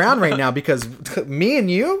weird ground right now because me and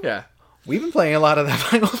you, yeah, we've been playing a lot of that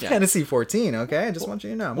Final Fantasy 14, okay? I just want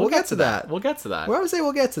you to know. We'll get to that. We'll get to that. Well, I would say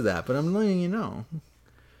we'll get to that, but I'm letting you know.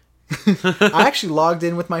 I actually logged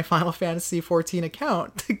in with my Final Fantasy 14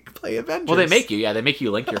 account to play Avengers. Well, they make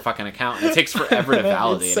you link your fucking account, and it takes forever to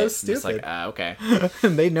validate it's so it. Stupid. It's like, okay.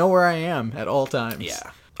 They know where I am at all times. Yeah.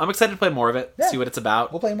 I'm excited to play more of it, see what it's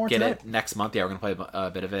about. We'll play more Get tonight. it next month. Yeah, we're going to play a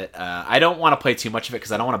bit of it. I don't want to play too much of it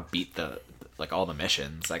because I don't want to beat all the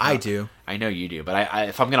missions. Like I do. I know you do, but I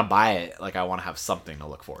if I'm going to buy it, like I want to have something to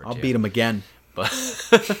look forward to. I'll beat them again. But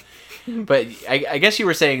but I guess you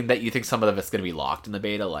were saying that you think some of it's going to be locked in the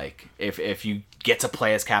beta. Like if you get to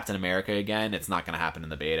play as Captain America again, it's not going to happen in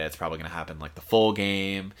the beta. It's probably going to happen like the full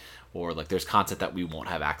game, or like there's content that we won't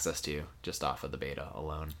have access to just off of the beta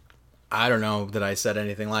alone. I don't know that I said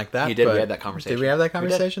anything like that. You did. We had that conversation. Did we have that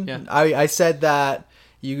conversation? Yeah. I said that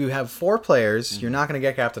you have 4 players. You're not going to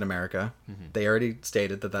get Captain America. They already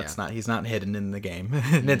stated that that's not. He's not hidden in the game,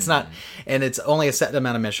 and it's not. And it's only a set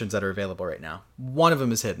amount of missions that are available right now. One of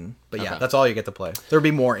them is hidden, but yeah, that's all you get to play. There'll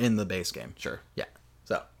be more in the base game. Sure. Yeah.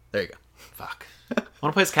 So there you go. Fuck. I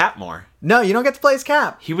want to play as Cap more. No, you don't get to play as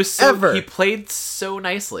Cap. He was so. He played so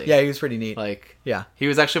nicely. Yeah, he was pretty neat. Like, yeah, he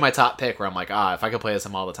was actually my top pick. Where I'm like, if I could play as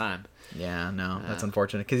him all the time. Yeah, no, that's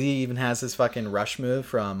unfortunate because he even has his fucking rush move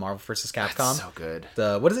from Marvel vs. Capcom. That's so good.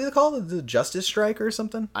 What is it called? The Justice Strike or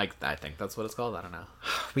something? I think that's what it's called. I don't know.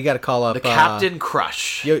 We got to call up the Captain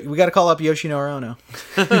Crush. We got to call up Yoshinori Ono.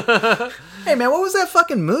 Hey man, what was that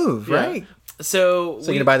fucking move? Yeah. Right. So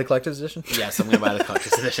you're gonna buy the collector's edition? Yes, I'm gonna buy the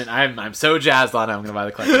collector's edition. I'm so jazzed on it. I'm gonna buy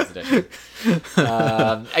the collector's edition.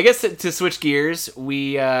 I guess to switch gears,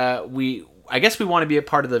 I guess we want to be a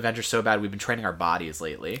part of the Avengers so bad. We've been training our bodies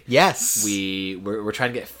lately. Yes. We're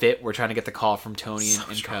trying to get fit. We're trying to get the call from Tony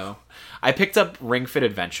and co. I picked up Ring Fit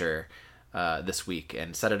Adventure this week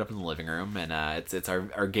and set it up in the living room, and it's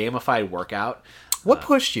our gamified workout. What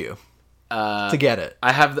pushed you to get it?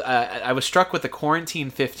 I was struck with the Quarantine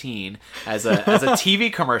 15 as a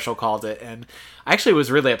TV commercial called it, and I actually was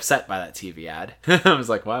really upset by that TV ad. I was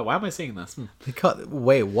like, why am I seeing this?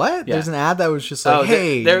 Wait, what? Yeah. There's an ad that was just like,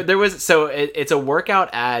 hey. There was, so it's a workout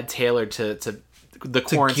ad tailored to the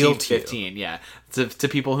Quarantine 15. Yeah. To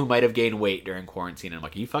people who might have gained weight during quarantine. And I'm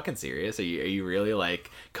like, are you fucking serious? Are you really like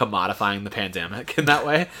commodifying the pandemic in that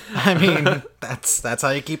way? I mean, that's how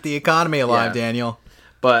you keep the economy alive, Yeah. Daniel.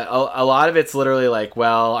 But a lot of it's literally like,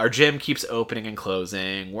 well, our gym keeps opening and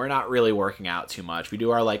closing. We're not really working out too much. We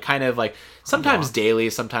do our like kind of like sometimes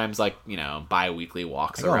daily, sometimes like, bi-weekly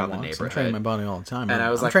walks around the neighborhood. I'm training my body all the time. And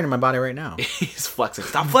I'm training my body right now. He's flexing.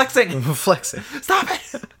 Stop flexing. I'm flexing. Stop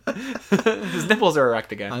it. His nipples are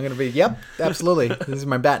erect again. I'm going to be, yep, absolutely. These are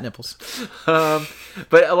my bat nipples.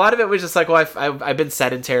 But a lot of it was just like, well, I've been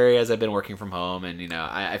sedentary as I've been working from home, and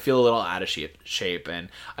I feel a little out of shape. And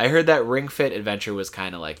I heard that Ring Fit Adventure was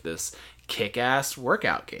kind of like this kick-ass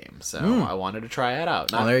workout game, so I wanted to try it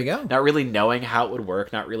out. There you go. Not really knowing how it would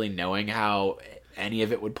work, not really knowing how any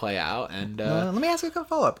of it would play out. And let me ask you a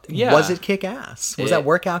follow-up. Yeah. Was it kick-ass? Was that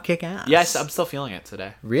workout kick-ass? Yes, I'm still feeling it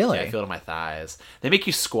today. Really? Yeah, I feel it in my thighs. They make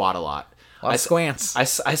you squat a lot. I squants.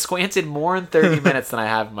 I squanted more in 30 minutes than I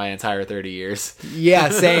have in my entire 30 years. Yeah,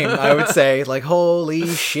 same. I would say, like, holy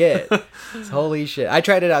shit. Holy shit. I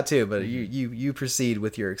tried it out too, but you proceed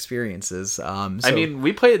with your experiences. I mean,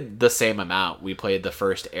 we played the same amount. We played the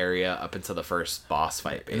first area up until the first boss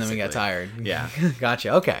fight, basically. And then we got tired. Yeah.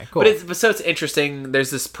 Gotcha. Okay, cool. So it's interesting. There's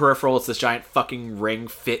this peripheral. It's this giant fucking Ring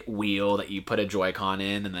Fit wheel that you put a Joy-Con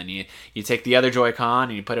in, and then you take the other Joy-Con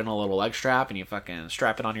and you put in a little leg strap, and you fucking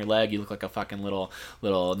strap it on your leg. You look like a fucking little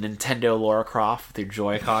Nintendo Lara Croft with your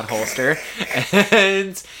Joy-Con holster.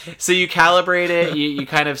 And so you calibrate it. You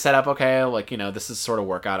kind of set up, okay, like, this is sort of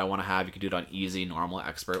workout I want to have. You can do it on easy, normal,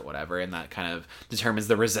 expert, whatever, and that kind of determines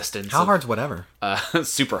the resistance. How hard's whatever?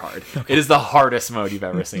 Super hard. Okay. It is the hardest mode you've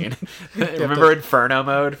ever seen. Remember Inferno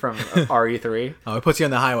mode from RE3? Oh, it puts you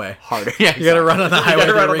on the highway. Harder. Yeah, exactly. You gotta run on the highway.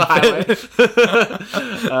 You gotta run on the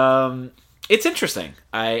highway. It's interesting.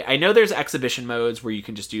 I know there's exhibition modes where you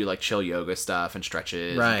can just do like chill yoga stuff and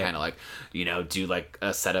stretches, right, and kind of like, do like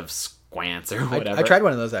a set of squats or whatever. I tried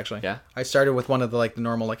one of those actually. Yeah. I started with one of the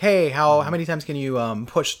normal, like, hey, how many times can you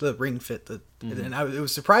push the Ring Fit? And it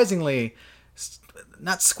was surprisingly,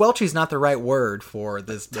 not squelchy is not the right word for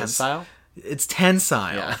this. Tensile? It's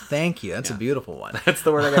tensile. Yeah. Thank you. That's a beautiful one. That's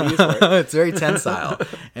the word I gotta use for it. It's very tensile.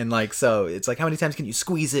 And like, so it's like, how many times can you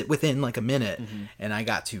squeeze it within like a minute? And I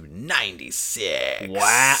got to 96.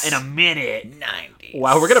 Wow, in a minute. 90.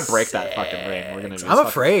 Wow, we're gonna break that fucking ring. We're gonna. I'm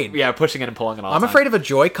afraid. Yeah, pushing it and pulling it all. I'm afraid of a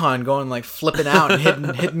Joy-Con going like flipping out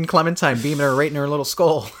and hitting Clementine, beaming her right in her little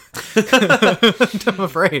skull. I'm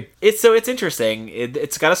afraid. It's interesting.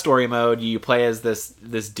 It's got a story mode. You play as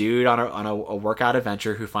this dude on a workout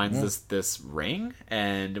adventure who finds this ring,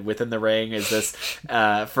 and within the ring is this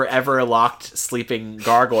forever locked sleeping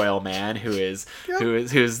gargoyle man who's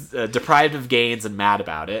deprived of gains and mad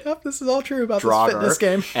about it. Yep, this is all true about Draugr, this fitness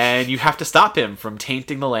game. And you have to stop him from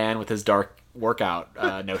tainting the land with his dark workout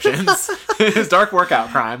notions. His dark workout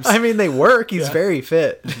crimes. I mean, they work. He's very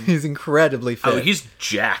fit. He's incredibly fit. Oh, he's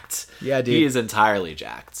jacked. Yeah, dude. He is entirely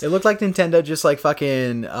jacked. It looked like Nintendo just like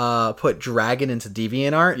fucking put Dragon into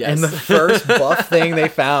DeviantArt, Yes. and the first buff thing they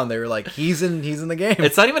found, they were like, he's in the game.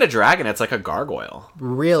 It's not even a dragon. It's like a gargoyle.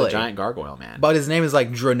 Really? It's a giant gargoyle man. But his name is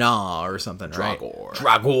like Drana or something, right?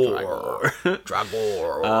 Dragor.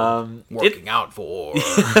 Working out for.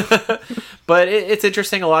 But it's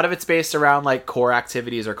interesting. A lot of it's based around like core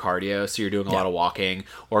activities or cardio. So you're doing a lot of walking,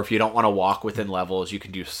 or if you don't want to walk within levels, you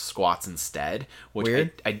can do squats instead. Which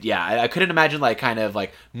Weird. I couldn't imagine like kind of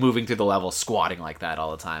like moving through the level squatting like that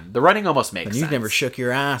all the time. The running almost makes And sense. you've never shook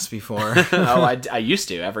your ass before. Oh, I used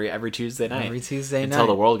to every Tuesday night. Every Tuesday until night.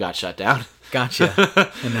 the world got shut down.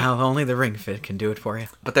 Gotcha. And now only the Ring Fit can do it for you.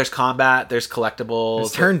 But there's combat. There's collectibles.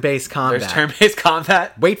 There's turn-based combat. There's turn-based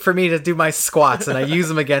combat. Wait for me to do my squats and I use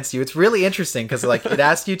them against you. It's really interesting because like it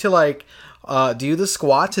asks you to like do the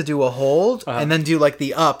squat to do a hold and then do like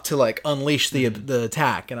the up to like unleash the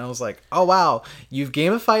attack. And I was like, oh wow, you've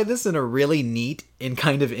gamified this in a really neat and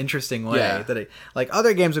kind of interesting way. Yeah. That like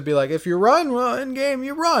other games would be like, if you run, well, in game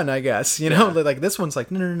you run, I guess. You know, like this one's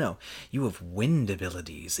like, no. You have wind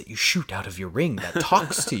abilities that you shoot out of your ring that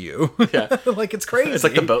talks to you. Yeah. Like it's crazy. It's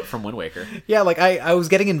like the boat from Wind Waker. Yeah, like I was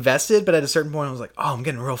getting invested, but at a certain point I was like, oh, I'm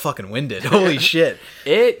getting real fucking winded. Holy shit.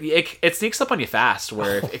 It sneaks up on you fast,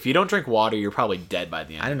 where if you don't drink water, you're probably dead by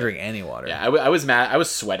the end. I didn't drink any water. Yeah, I was mad. I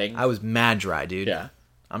was sweating. I was mad dry, dude. Yeah.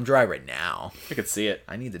 I'm dry right now. I could see it.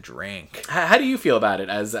 I need the drink. How do you feel about it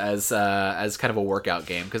as kind of a workout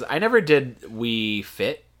game? Because I never did Wii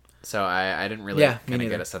Fit, so I didn't really kind of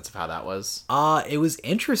get a sense of how that was. It was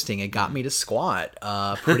interesting. It got me to squat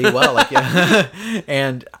pretty well. Like, yeah.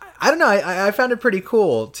 And I don't know. I found it pretty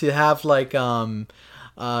cool to have like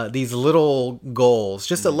these little goals.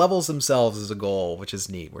 Just the levels themselves is a goal, which is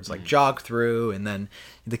neat. Where it's like jog through, and then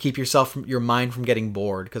to keep your mind from getting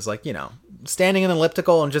bored. Because like, you know, standing in an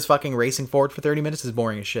elliptical and just fucking racing forward for 30 minutes is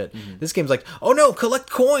boring as shit. This game's like, oh no, collect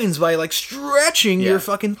coins by like stretching your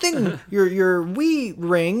fucking thing, your Wii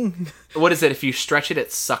ring. What is it? If you stretch it,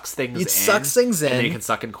 it sucks things in. It sucks things in. And then you can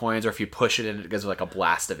suck in coins, or if you push it in, it gives like a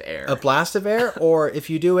blast of air. A blast of air, or if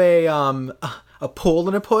you do a pull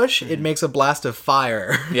and a push, it makes a blast of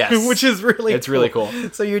fire. Yes. Which is really It's really cool.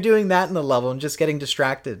 So you're doing that in the level and just getting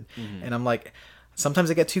distracted. And I'm like,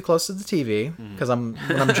 sometimes I get too close to the TV because when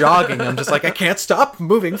I'm jogging, I'm just like, I can't stop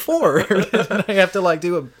moving forward. And I have to like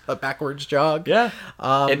do a backwards jog. Yeah.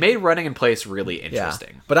 It made running in place really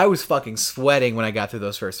interesting. Yeah. But I was fucking sweating when I got through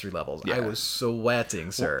those first 3 levels. I was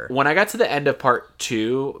sweating, sir. When I got to the end of part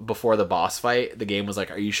 2, before the boss fight, the game was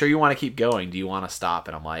like, are you sure you want to keep going? Do you want to stop?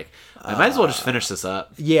 And I'm like, I might as well just finish this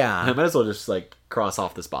up. Yeah. I might as well just like cross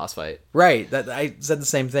off this boss fight. Right. That I said the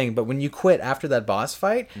same thing. But when you quit after that boss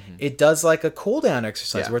fight, it does like a cooldown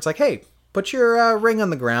exercise where it's like, hey, put your ring on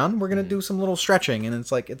the ground. We're gonna do some little stretching, and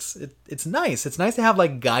it's like it's nice. It's nice to have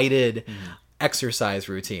like guided exercise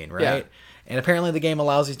routine, right? Yeah. And apparently the game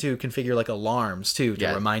allows you to configure like alarms too to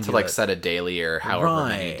remind you like that, set a daily or however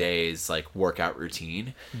many days like workout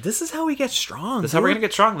routine. This is how we get strong. This is how we're gonna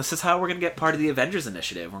get strong. This is how we're gonna get part of the Avengers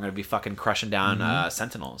Initiative. We're gonna be fucking crushing down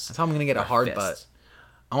Sentinels. That's how I'm gonna get a hard butt.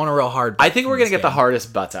 I want a real hard butt. I think we're gonna get the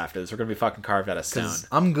hardest butts after this. We're gonna be fucking carved out of stone.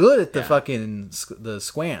 I'm good at the fucking the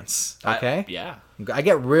squants. Okay. Yeah. I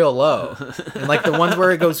get real low, and like the ones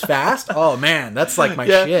where it goes fast. Oh man, that's like my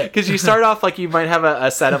shit. Because you start off like you might have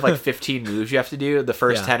a set of like 15 moves you have to do. The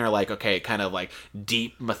first 10 are like kind of like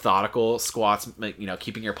deep, methodical squats. You know,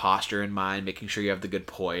 keeping your posture in mind, making sure you have the good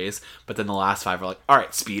poise. But then the last 5 are like, all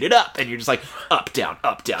right, speed it up, and you're just like up, down,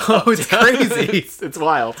 up, down. Up, it's down. crazy. It's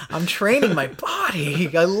wild. I'm training my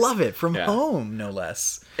body. I love it from home, no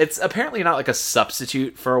less. It's apparently not like a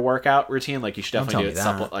substitute for a workout routine. Like you should definitely do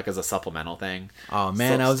it like as a supplemental thing. Oh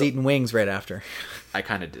man, I was eating wings right after. I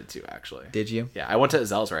kind of did too, actually. Did you? Yeah, I went to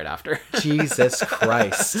Zell's right after. Jesus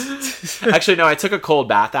Christ. Actually, no, I took a cold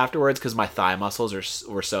bath afterwards because my thigh muscles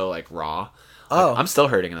were so like raw. Oh. I'm still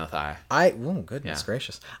hurting in the thigh. Oh, goodness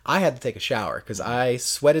gracious. I had to take a shower because I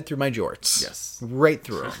sweated through my jorts. Yes. Right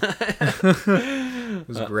through them. It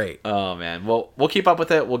was great. Oh, man. Well, we'll keep up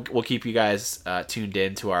with it. We'll keep you guys tuned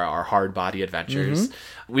in to our hard body adventures.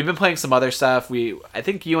 Mm-hmm. We've been playing some other stuff. I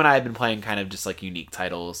think you and I have been playing kind of just like unique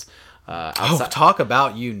titles. Talk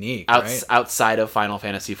about unique, right? Outside of Final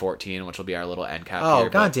Fantasy XIV, which will be our little end cap Oh, here.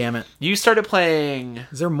 God damn it. You started playing...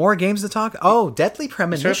 Is there more games to talk? Oh, Deadly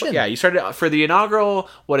Premonition. You started for the inaugural,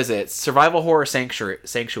 what is it? Survival Horror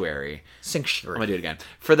Sanctuary. I'm going to do it again.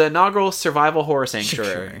 For the inaugural Survival Horror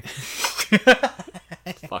Sanctuary.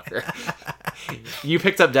 Fucker. You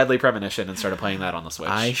picked up Deadly Premonition and started playing that on the Switch.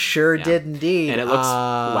 I sure did indeed. And it looks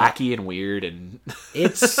wacky and weird. And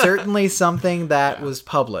it's certainly something that was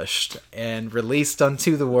published and released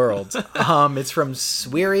unto the world. It's from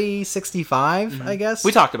Sweary65, I guess.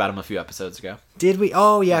 We talked about him a few episodes ago. Did we?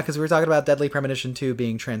 Oh, yeah, because we were talking about Deadly Premonition 2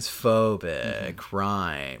 being transphobic,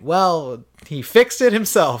 right? Well, he fixed it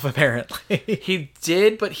himself, apparently. He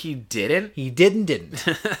did, but he didn't. He didn't.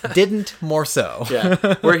 Didn't more so.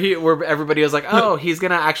 Yeah. Where everybody was like, oh, he's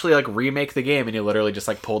gonna actually like remake the game, and he literally just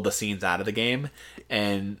like pulled the scenes out of the game,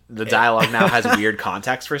 and the dialogue now has weird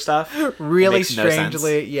context for stuff. Really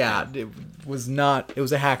strangely, yeah. It was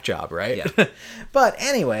a hack job, right? Yeah. But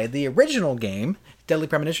anyway, the original game, Deadly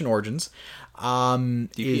Premonition Origins,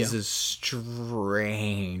 is a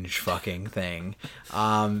strange fucking thing.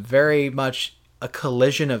 Very much a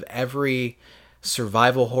collision of every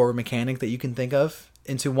survival horror mechanic that you can think of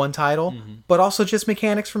into one title, but also just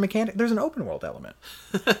mechanics for mechanic. There's an open world element.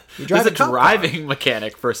 You drive There's a driving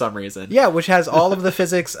mechanic for some reason. Yeah, which has all of the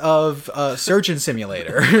physics of Surgeon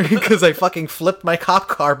Simulator, because I fucking flipped my cop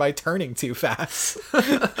car by turning too fast.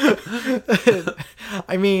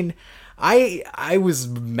 I mean, I was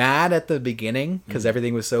mad at the beginning because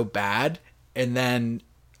everything was so bad, and then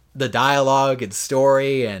the dialogue and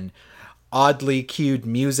story and oddly cued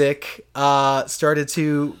music started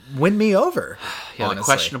to win me over. Yeah, honestly. the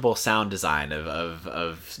questionable sound design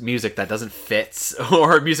of music that doesn't fit,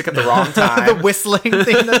 or music at the wrong time. The whistling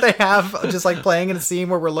thing that they have, just like playing in a scene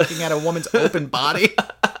where we're looking at a woman's open body.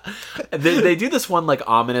 They do this one like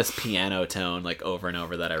ominous piano tone like over and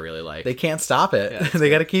over that I really like. They can't stop it. Yeah, they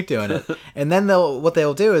got to keep doing it. And then what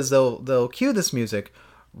they'll do is they'll cue this music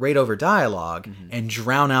right over dialogue and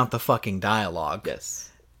drown out the fucking dialogue. Yes.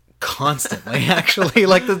 Constantly, actually.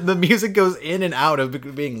 Like the music goes in and out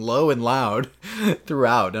of being low and loud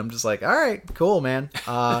throughout. I'm just like, all right, cool, man.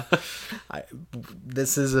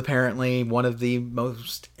 This is apparently one of the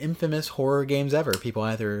most infamous horror games ever. People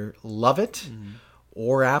either love it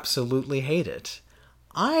or absolutely hate it.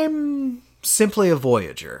 I'm simply a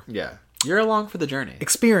voyager. Yeah. You're along for the journey.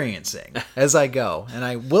 Experiencing as I go. And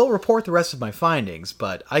I will report the rest of my findings,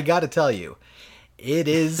 but I gotta tell you, it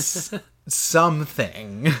is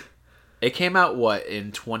something. It came out, what,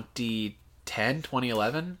 in 2010,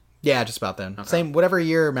 2011? Yeah, just about then. Okay. Same, whatever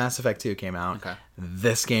year Mass Effect 2 came out. Okay.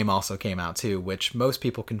 This game also came out too, which most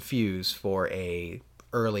people confuse for a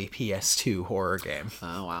early PS2 horror game.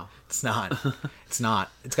 Oh, wow. It's not. It's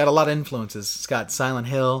not. It's got a lot of influences. It's got Silent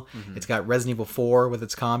Hill. It's got Resident Evil 4 with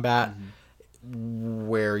its combat,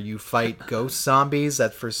 where you fight ghost zombies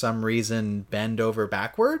that for some reason bend over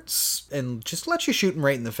backwards and just let you shoot them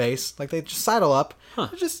right in the face. Like they just sidle up,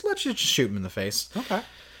 just let you just shoot them in the face. Okay.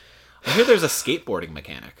 I hear there's a skateboarding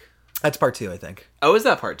mechanic. That's part 2, I think. Oh, is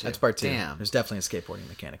that part 2? That's part 2. Damn. There's definitely a skateboarding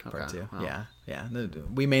mechanic in part 2. Wow. Yeah.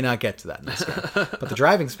 We may not get to that in this game, but the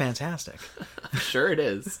driving's fantastic. Sure it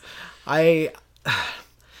is.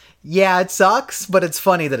 Yeah, it sucks, but it's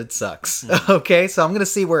funny that it sucks. Okay, so I'm gonna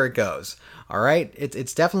see where it goes. All right,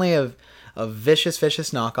 it's definitely a vicious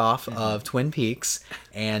knockoff of Twin Peaks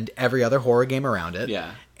and every other horror game around it.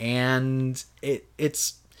 Yeah, and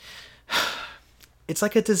it's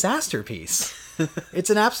like a disaster piece. It's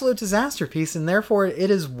an absolute disaster piece, and therefore it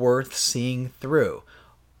is worth seeing through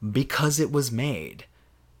because it was made,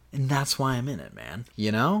 and that's why I'm in it, man.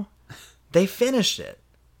 You know, they finished it.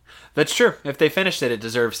 That's true. If they finished it, it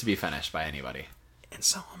deserves to be finished by anybody. And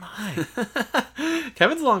so am I.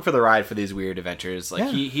 Kevin's along for the ride for these weird adventures. Like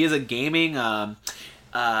Yeah. he is a gaming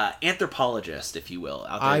anthropologist, if you will.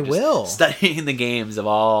 Out there I just will. studying the games of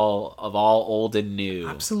all old and new.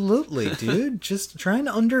 Absolutely, dude. Just trying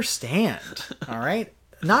to understand. All right,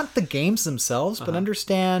 not the games themselves, but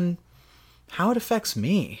understand how it affects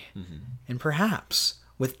me, and perhaps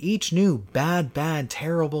with each new bad,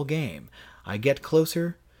 terrible game, I get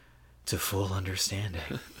closer to full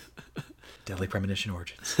understanding. Deadly Premonition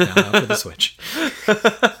Origins. Now out for the Switch.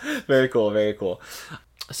 Very cool, very cool.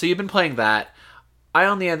 So you've been playing that. I,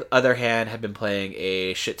 on the other hand, have been playing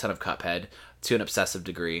a shit ton of Cuphead. to an obsessive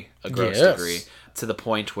degree, a gross degree, to the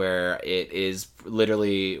point where it is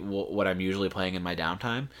literally what I'm usually playing in my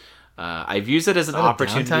downtime. I've used it as an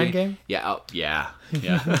opportunity. A downtime game? Yeah,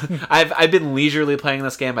 I've been leisurely playing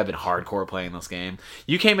this game. I've been hardcore playing this game.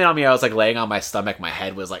 You came in on me. I was like laying on my stomach. My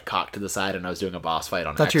head was like cocked to the side, and I was doing a boss fight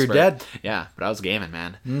on. Thought you were dead. Yeah, but I was gaming,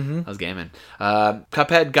 man. I was gaming.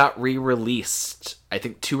 Cuphead got re-released, I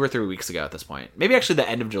think 2 or 3 weeks ago at this point. Maybe actually the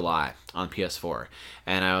end of July on PS4.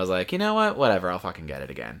 And I was like, you know what? Whatever. I'll fucking get it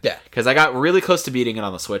again. Yeah. Because I got really close to beating it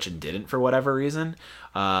on the Switch and didn't for whatever reason.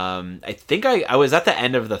 I think I was at the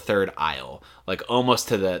end of the third aisle. Like almost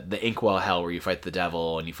to the Inkwell Hell where you fight the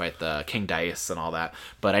devil and you fight the King Dice and all that.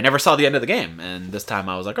 But I never saw the end of the game. And this time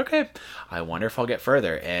I was like, okay, I wonder if I'll get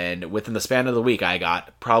further. And within the span of the week, I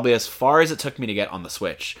got probably as far as it took me to get on the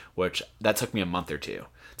Switch, which that took me a month or two.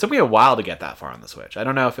 It took me a while to get that far on the Switch. I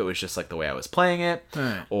don't know if it was just like the way I was playing it,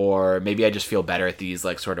 or maybe I just feel better at these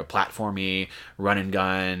like sort of platformy, run and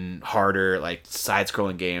gun, harder like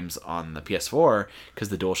side-scrolling games on the PS4 because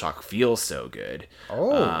the DualShock feels so good.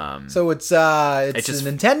 So it's just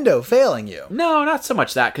Nintendo failing you. No, not so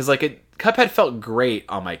much that, because like Cuphead felt great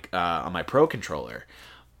on my Pro controller,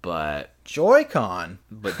 but Joy-Con.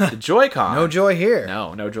 But the Joy-Con, no joy here.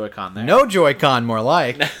 No Joy-Con there. No Joy-Con, more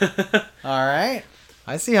like. All right.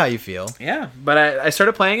 I see how you feel. Yeah, but I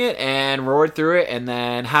started playing it and roared through it, and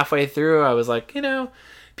then halfway through I was like,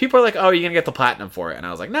 people are like, oh, you're going to get the platinum for it. And I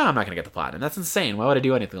was like, no, I'm not going to get the platinum. That's insane. Why would I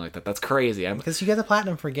do anything like that? That's crazy. Because you get the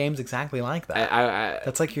platinum for games exactly like that.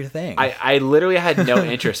 That's like your thing. I literally had no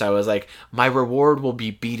interest. I was like, my reward will be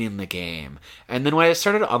beating the game. And then when I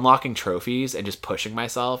started unlocking trophies and just pushing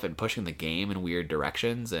myself and pushing the game in weird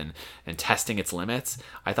directions and testing its limits,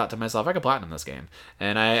 I thought to myself, I could platinum this game.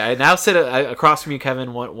 And I now sit across from you,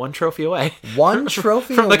 Kevin, one trophy away. One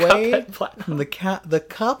trophy from away the Cuphead Platinum. From the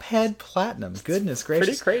Cuphead Platinum. Goodness gracious.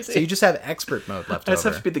 Pretty crazy. So you just have expert mode left over. I just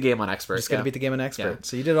have to beat the game on expert. Just gotta beat the game on expert. Yeah.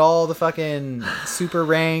 So you did all the fucking super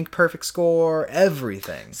rank, perfect score,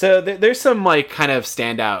 everything. So there's some like kind of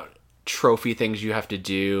standout trophy things you have to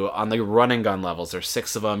do on the run and gun levels. There's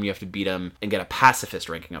 6 of them. You have to beat them and get a pacifist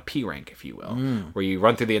ranking, a P rank, if you will, where you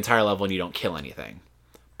run through the entire level and you don't kill anything.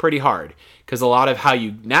 Pretty hard, because a lot of how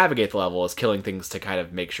you navigate the level is killing things to kind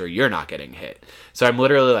of make sure you're not getting hit. So I'm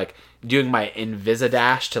literally like doing my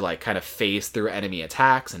Invisidash to like kind of phase through enemy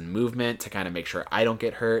attacks and movement to kind of make sure I don't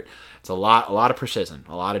get hurt. It's a lot of precision,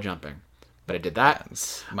 a lot of jumping. But I did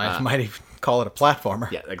that. Might even call it a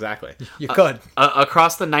platformer. Yeah, exactly. You could.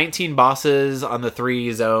 Across the 19 bosses on the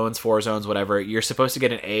 3 zones, 4 zones, whatever, you're supposed to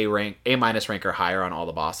get an A minus rank or higher on all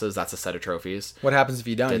the bosses. That's a set of trophies. What happens if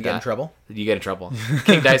you don't? You get in trouble? You get in trouble.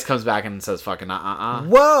 King Dice comes back and says, fucking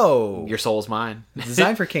Whoa! Your soul's mine. The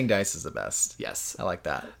design for King Dice is the best. Yes. I like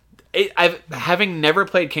that. Having never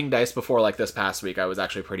played King Dice before like this past week, I was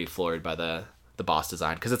actually pretty floored by the boss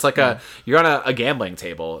design, because it's like you're on a gambling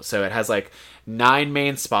table, so it has like 9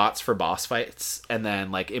 main spots for boss fights, and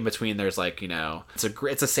then like in between there's like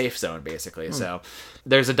it's a safe zone basically. So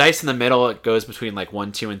there's a dice in the middle. It goes between like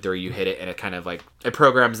 1, 2, and 3. You hit it, and it kind of like it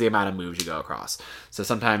programs the amount of moves you go across. So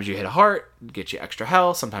sometimes you hit a heart, get you extra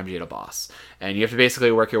health. Sometimes you hit a boss, and you have to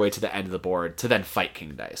basically work your way to the end of the board to then fight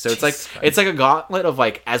King Dice. So it's like a gauntlet of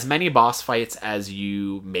like as many boss fights as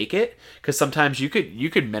you make it, because sometimes you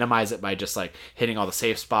could minimize it by just like hitting all the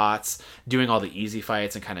safe spots, doing all the easy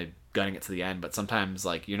fights, and kind of gunning it to the end. But sometimes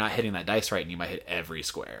like you're not hitting that dice right, and you might hit every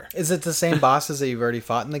square. Is it the same bosses that you've already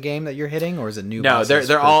fought in the game that you're hitting, or is it new? No,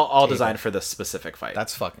 they're all designed for this specific fight.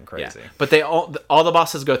 That's fucking crazy. Yeah. But they all the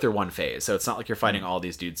bosses go through one phase, so it's not like you're fighting all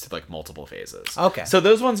these dudes through like multiple phases. Okay. So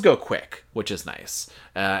those ones go quick, which is nice,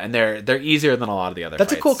 and they're easier than a lot of the other.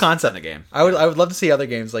 That's a cool concept in the game. I would love to see other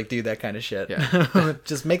games like do that kind of shit. Yeah.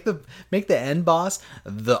 Just make the end boss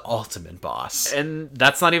the ultimate boss. And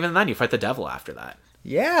that's not even then. You fight the devil after that.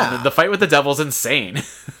 Yeah. The fight with the devil's insane.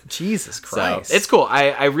 Jesus Christ. So, it's cool.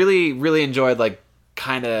 I really, really enjoyed like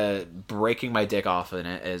kind of breaking my dick off in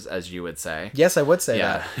it, as you would say. Yes, I would say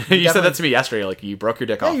that. You said that to me yesterday. Like you broke your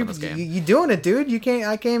dick off in this game. You doing it, dude.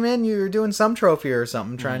 I came in. You were doing some trophy or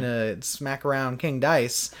something, trying to smack around King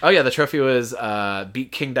Dice. Oh yeah, the trophy was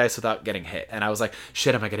beat King Dice without getting hit, and I was like,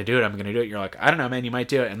 shit, am I gonna do it? I'm gonna do it. And you're like, I don't know, man. You might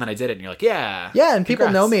do it, and then I did it, and you're like, yeah. Yeah, and people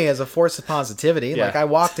know me as a force of positivity. Yeah. Like I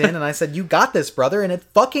walked in and I said, "You got this, brother," and it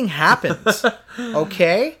fucking happens.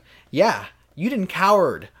 Okay? Yeah, you didn't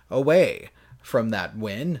coward away from that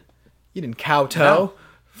win. You didn't kowtow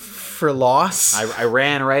for loss. I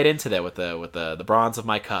ran right into that with the bronze of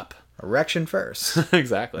my cup. Erection first.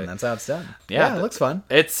 Exactly. And that's how it's done. Yeah, it looks fun.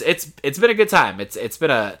 It's been a good time. It's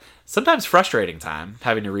been Sometimes frustrating time,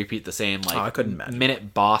 having to repeat the same I couldn't imagine.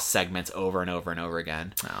 minute boss segments over and over and over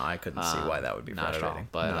again. No, I couldn't see why that would be Not at frustrating. all.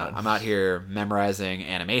 But I'm out here memorizing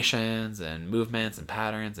animations and movements and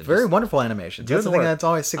patterns. And Very wonderful animations. That's the thing that's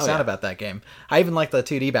always sticks out yeah. about that game. I even like the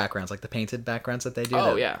 2D backgrounds, like the painted backgrounds that they do.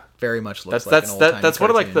 Oh, that yeah. very much looks That's like an old-timey that's one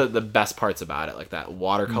of like cartoon. the best parts about it. Like that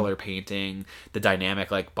watercolor painting, the dynamic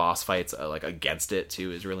like boss fights like against it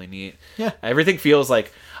too is really neat. Yeah. Everything feels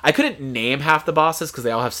like I couldn't name half the bosses because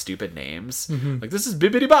they all have stupid names. Like this is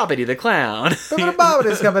Bibbidi Bobbidi the clown. Bibbidi-bobbidi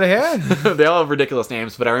is coming here. They all have ridiculous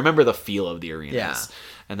names, but I remember the feel of the arenas. Yeah.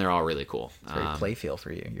 And they're all really cool. Very play feel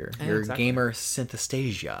for you. Your exactly. gamer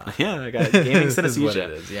synesthesia. Yeah, I got gaming This is synesthesia. what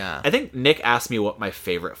it is, yeah. I think Nick asked me what my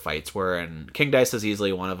favorite fights were, and King Dice is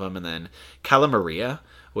easily one of them, and then Calamaria,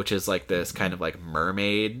 which is like this kind of like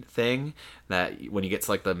mermaid thing that when you get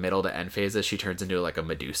to like the middle to end phases, she turns into like a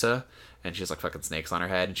Medusa, and she has like fucking snakes on her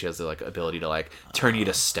head, and she has the like ability to like turn you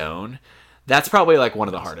to stone. That's probably like one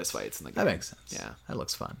of the hardest fights in the game. That makes sense. Yeah, That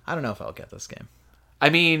looks fun. I don't know if I'll get this game. I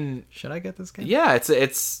mean, Should I get this game? yeah, it's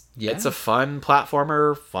a fun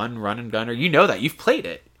platformer, fun run and gunner. You know that you've played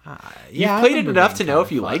it. Yeah, played it enough to know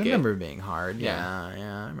if you fun. like I it. remember it being hard. Yeah, I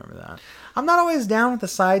remember that. I'm not always down with the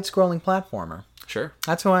side-scrolling platformer. Sure.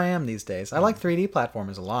 That's who I am these days. I like 3D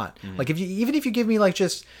platformers a lot. Like even if you give me like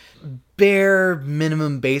just bare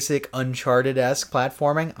minimum basic Uncharted-esque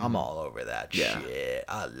platforming, I'm all over that shit.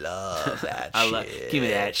 I love that shit. Give me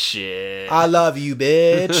that shit. I love you,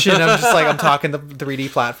 bitch. And I'm just like, I'm talking the 3D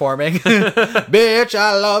platforming. Bitch,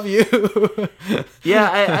 I love you.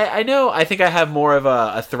 Yeah, I know. I think I have more of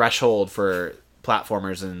a threshold for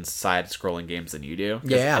platformers and side-scrolling games than you do. 'Cause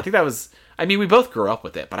Yeah. I think that was... I mean, we both grew up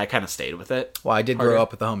with it, but I kind of stayed with it. Well, I did grow up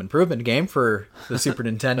with the Home Improvement game for the Super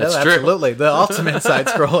Nintendo. That's true. Absolutely. The ultimate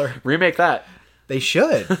side-scroller. Remake that. They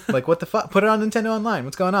should. Like, what the fuck? Put it on Nintendo Online.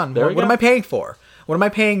 What's going on? There we What go. am I paying for? What am I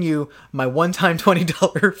paying you my one-time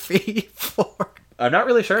 $20 fee for? I'm not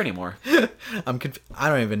really sure anymore. I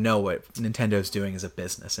don't even know what Nintendo's doing as a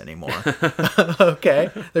business anymore. Okay.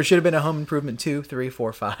 There should have been a Home Improvement 2, 3,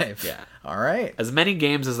 4, 5. Yeah. All right. As many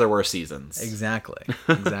games as there were seasons. Exactly.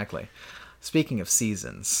 Speaking of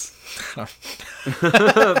seasons,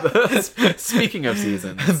 Speaking of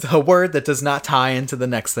seasons. the word that does not tie into the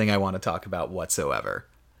next thing I want to talk about whatsoever.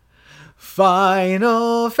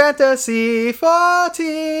 Final Fantasy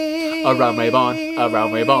 14. Around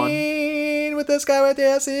Raybon. With the skyward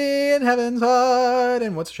the sea and heaven's heart.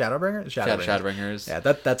 And what's Shadowbringer? Shadowbringers. Yeah,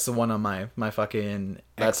 that's the one on my fucking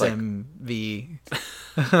That's like- XMV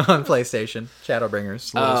on PlayStation.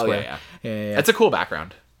 Shadowbringers. Little Oh, square. Yeah. That's a cool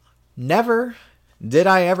background. Never did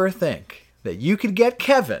I ever think that you could get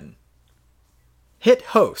Kevin, hit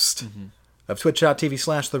host of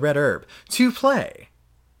twitch.tv/the Red Herb, to play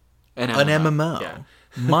an MMO. Yeah.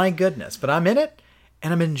 My goodness. But I'm in it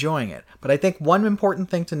and I'm enjoying it. But I think one important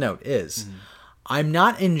thing to note is I'm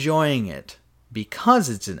not enjoying it because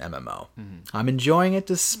it's an MMO. I'm enjoying it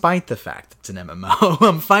despite the fact it's an MMO.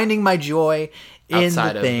 I'm finding my joy in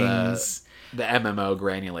Outside the of things. the MMO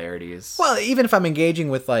granularities. Well, even if I'm engaging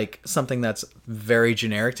with like something that's very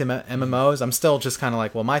generic to MMOs, I'm still just kind of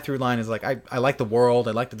like, well, my through line is like, I like the world,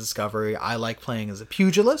 I like the discovery, I like playing as a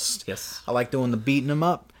pugilist. Yes. I like doing the beating them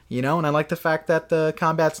up, and I like the fact that the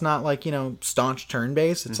combat's not like, staunch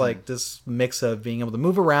turn-based. It's like this mix of being able to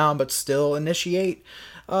move around but still initiate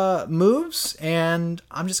moves, and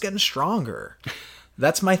I'm just getting stronger.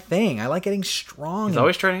 That's my thing. I like getting strong. He's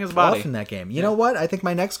always training his body. in that game. You know what? I think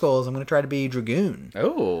my next goal is I'm going to try to be Dragoon.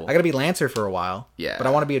 Oh. I gotta be Lancer for a while. Yeah. But I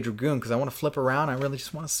want to be a Dragoon because I want to flip around. I really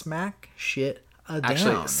just want to smack shit down.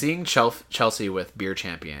 Actually, seeing Chelsea with Beer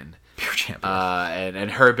Champion Pure champion. and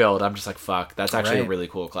her build, I'm just like, fuck, that's actually a Right. really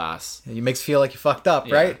cool class. It makes you feel like you fucked up,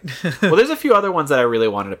 Yeah. right? Well, there's a few other ones that I really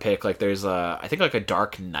wanted to pick. Like, there's I think like a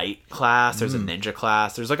Dark Knight class. There's a Ninja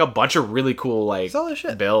class. There's like a bunch of really cool like Solid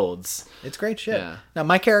shit. builds. It's great shit. Yeah. Now,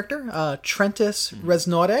 my character, Trentus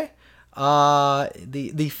Resnore,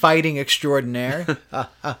 the fighting extraordinaire,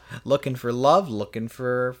 looking for love, looking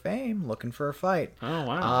for fame, looking for a fight. Oh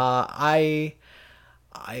wow.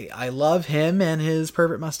 I love him and his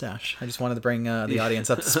pervert mustache. I just wanted to bring the audience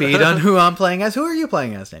up to speed on who I'm playing as. Who are you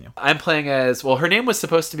playing as, Daniel? I'm playing as, well, her name was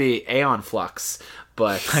supposed to be Aeon Flux,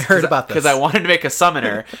 but I heard about this. because I wanted to make a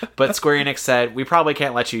summoner, but Square Enix said we probably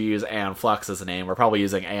can't let you use Aeon Flux as a name. We're probably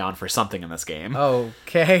using Aeon for something in this game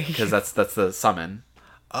Okay. because that's the summon.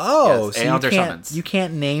 Oh, Yes, so Aeons are summons. you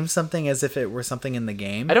can't name something as if it were something in the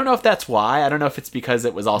game? I don't know if that's why. I don't know if it's because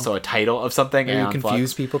it was also a title of something. You Aeon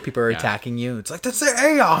confuse Flux. people. People are attacking you. It's like, that's the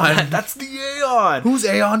Aeon. That's the Aeon. Who's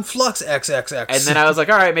Aeon Flux XXX? And then I was like,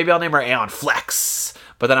 all right, maybe I'll name her Aeon Flex.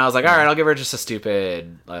 But then I was like, all right, I'll give her just a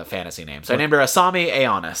stupid fantasy name. So I named her Asami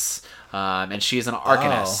Aonis. And she's an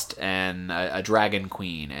Arcanist and a Dragon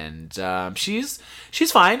Queen, and she's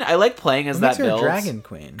fine. I like playing as that build. Dragon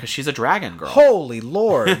Queen? Because she's a dragon girl. Holy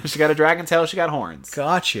Lord! She got a dragon tail. She got horns.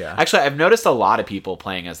 Gotcha. Actually, I've noticed a lot of people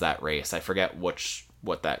playing as that race. I forget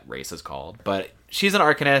what that race is called, but she's an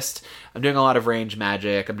Arcanist. I'm doing a lot of range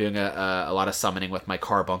magic. I'm doing a lot of summoning with my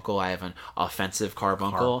Carbuncle. I have an offensive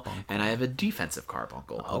Carbuncle, and I have a defensive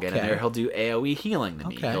Carbuncle. He'll get in there. He'll do AoE healing to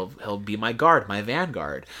me. He'll be my guard, my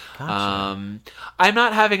vanguard. Gotcha. I'm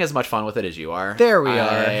not having as much fun with it as you are. There we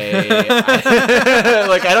are.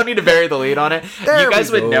 Like, I don't need to bury the lead on it. You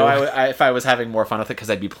guys would know if I was having more fun with it because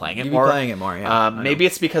I'd be playing it more. Yeah. Maybe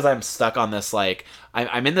it's because I'm stuck on this, like,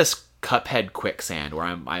 I'm in this Cuphead quicksand where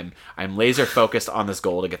I'm laser focused on this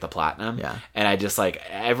goal to get the platinum, and I just, like,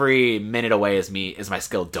 every minute away is my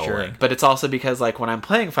skill dulling. Sure. But it's also because, like, when I'm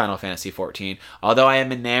playing Final Fantasy XIV, although I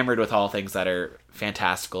am enamored with all things that are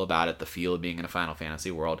fantastical about it, the feel of being in a Final Fantasy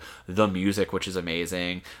world, the music, which is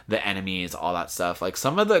amazing, the enemies, all that stuff, like,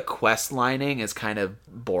 some of the quest lining is kind of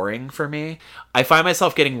boring for me. I find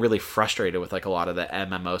myself getting really frustrated with, like, a lot of the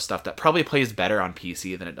MMO stuff that probably plays better on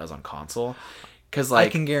PC than it does on console. Cause, like, I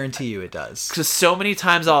can guarantee you it does. Because so many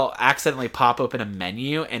times I'll accidentally pop open a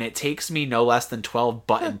menu and it takes me no less than 12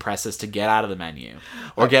 button presses to get out of the menu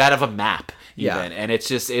or get out of a map even. And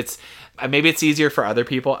it's maybe it's easier for other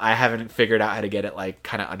people. I haven't figured out how to get it, like,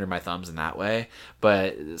 kind of under my thumbs in that way.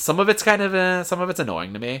 But some of it's some of it's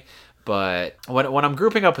annoying to me. But when I'm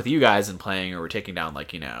grouping up with you guys and playing, or we're taking down,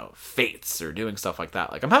 like, fates or doing stuff like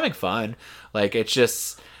that, like, I'm having fun. Like, it's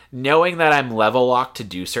just knowing that I'm level locked to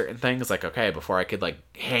do certain things, like, okay, before I could, like,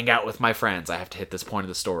 hang out with my friends, I have to hit this point of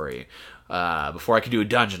the story. Before I could do a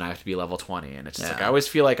dungeon, I have to be level 20. And it's just like, I always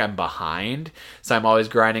feel like I'm behind. So I'm always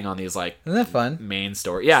grinding on these, like, isn't that fun? Main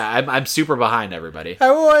story. Yeah, I'm super behind everybody.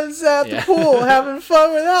 Everyone's at the pool having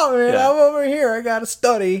fun without me. And I'm over here. I gotta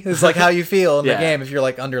study. It's like how you feel in the game if you're,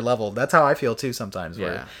 like, under leveled. That's how I feel too sometimes.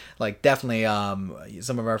 Where, like, definitely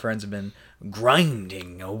some of our friends have been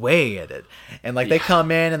grinding away at it, and, like, they come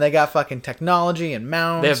in and they got fucking technology and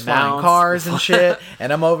mounts, flying cars and shit,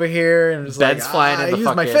 and I'm over here and it's beds like, flying in the use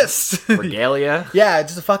fucking my fists. Regalia. Yeah,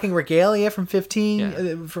 just a fucking regalia from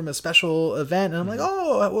 15 from a special event, and I'm like,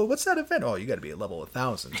 oh, what's that event? Oh, you got to be at level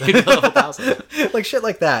 1,000. Like, shit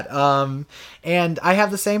like that. And I have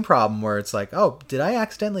the same problem where it's like, oh, did I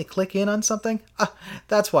accidentally click in on something?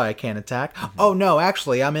 That's why I can't attack. Oh no,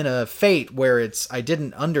 actually, I'm in a fate where I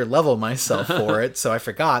didn't under level myself for it, so I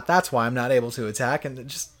forgot. That's why I'm not able to attack, and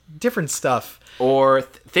just different stuff. Or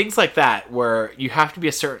things like that, where you have to be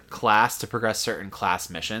a certain class to progress certain class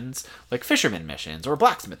missions, like fisherman missions or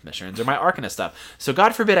blacksmith missions or my Arcanist stuff. So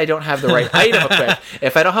God forbid I don't have the right item equipped.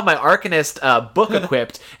 If I don't have my Arcanist book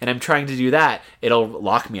equipped and I'm trying to do that, it'll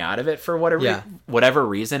lock me out of it for whatever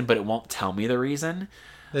reason, but it won't tell me the reason.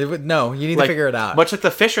 No, you need to figure it out. Much like the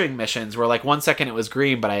fishing missions, where, like, 1 second it was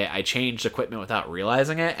green, but I changed equipment without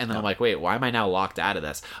realizing it, and then I'm like, wait, why am I now locked out of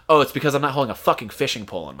this? Oh, it's because I'm not holding a fucking fishing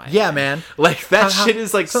pole in my hand. Yeah, man. Like, that shit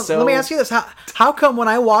is, like, so... Let me ask you this. How come when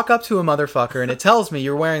I walk up to a motherfucker and it tells me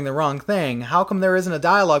you're wearing the wrong thing, how come there isn't a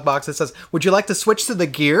dialogue box that says, would you like to switch to the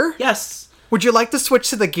gear? Yes. Would you like to switch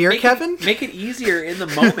to the gear, Kevin? Make it easier in the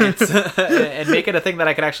moment, and make it a thing that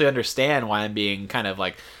I can actually understand why I'm being kind of,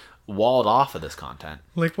 like, walled off of this content.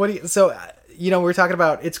 Like, what do you... So, we're talking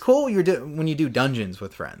about... It's cool when you do dungeons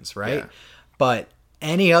with friends, right? Yeah. But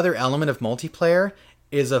any other element of multiplayer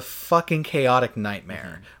is a fucking chaotic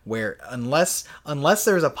nightmare. Where unless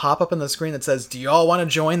there's a pop-up on the screen that says, do y'all want to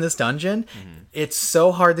join this dungeon? It's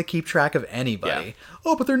so hard to keep track of anybody. Yeah.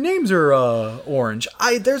 Oh, but their names are orange.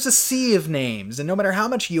 There's a sea of names, and no matter how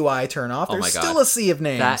much UI turn off, there's still a sea of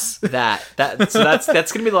names. So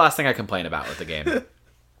that's gonna be the last thing I complain about with the game.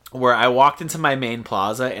 Where I walked into my main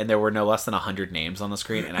plaza and there were no less than 100 names on the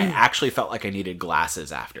screen, and I actually felt like I needed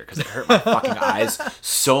glasses after because it hurt my fucking eyes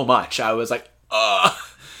so much. I was like, ugh.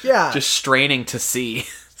 Yeah. Just straining to see.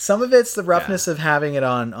 Some of it's the roughness of having it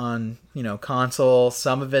on console.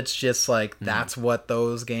 Some of it's just like that's what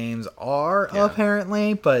those games are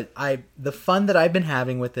apparently. But the fun that I've been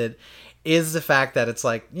having with it is the fact that it's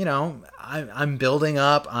like, I'm building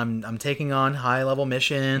up, I'm taking on high level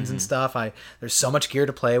missions and stuff. There's so much gear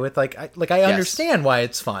to play with. I understand why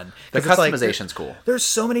it's fun. The customization's cool. There's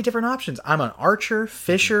so many different options. I'm an archer,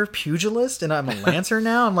 fisher, pugilist, and I'm a lancer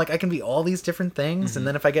now. I'm like, I can be all these different things. And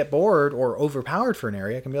then if I get bored or overpowered for an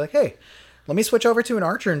area, I can be like, hey, let me switch over to an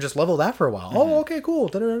archer and just level that for a while. Oh, okay, cool.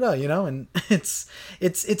 Da, da, da, da, you know, and it's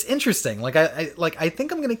interesting. Like I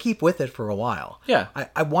think I'm gonna keep with it for a while. Yeah.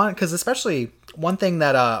 I want, because especially one thing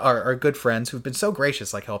that our good friends who've been so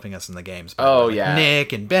gracious, like helping us in the games.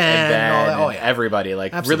 Nick and Ben and all that. Oh yeah, everybody,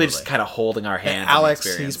 like Absolutely. really just kind of holding our hand. And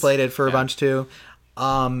Alex, he's played it for a bunch too.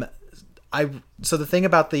 So the thing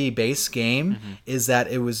about the base game is that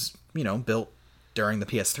it was, you know, built during the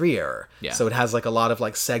PS3 era. Yeah. So it has like a lot of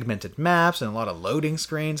like segmented maps and a lot of loading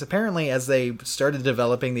screens. Apparently, as they started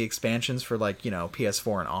developing the expansions for like, you know,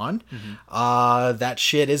 PS4 and on, that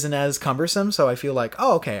shit isn't as cumbersome. So I feel like,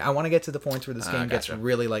 oh, okay, I want to get to the points where this game gets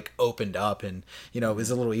really like opened up and, you know, is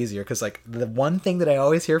a little easier. Because like the one thing that I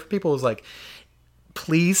always hear from people is like,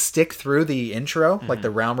 please stick through the intro, like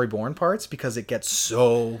the Realm Reborn parts, because it gets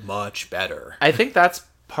so much better. I think that's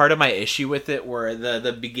part of my issue with it, where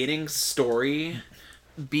the beginning story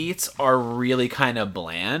beats are really kind of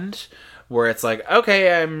bland, where it's like,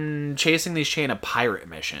 okay, I'm chasing these chain of pirate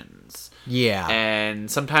missions. Yeah. And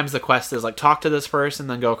sometimes the quest is like, talk to this person,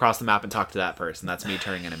 then go across the map and talk to that person. That's me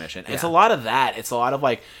turning in a mission. It's a lot of that. It's a lot of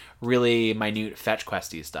like really minute fetch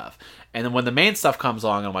questy stuff. And then when the main stuff comes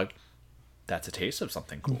along, I'm like, that's a taste of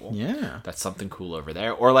something cool. Yeah. That's something cool over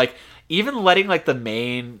there. Or like even letting like the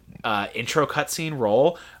main intro cutscene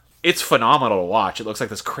roll, it's phenomenal to watch. It looks like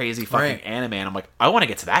this crazy fucking anime, and I'm like, I want to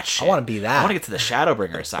get to that shit. I want to be that. I want to get to the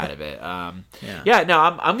Shadowbringer side of it. Yeah, no,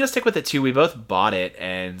 I'm gonna stick with it too. We both bought it,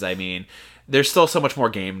 and I mean, there's still so much more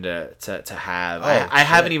game to have. I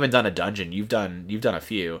haven't even done a dungeon. You've done a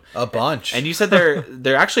few, a bunch, and you said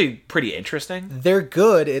they're actually pretty interesting. They're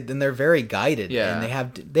good and they're very guided. Yeah,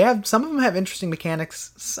 and they have some of them have interesting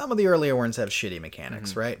mechanics. Some of the earlier ones have shitty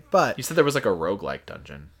mechanics, right? But you said there was like a roguelike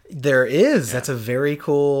dungeon. There is. Yeah. That's a very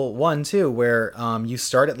cool one too, where you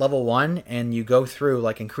start at level 1 and you go through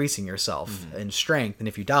like increasing yourself in strength, and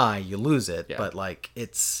if you die, you lose it. Yeah. But like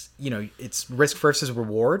it's, you know, it's risk versus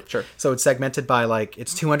reward. Sure. So it's segmented by like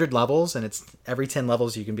it's 200 levels, and it's every 10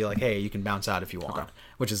 levels you can be like, hey, you can bounce out if you want,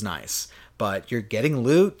 which is nice. But you're getting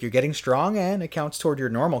loot, you're getting strong, and it counts toward your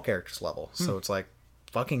normal character's level. So it's like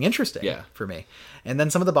fucking interesting for me. And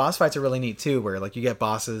then some of the boss fights are really neat too, where like you get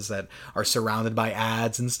bosses that are surrounded by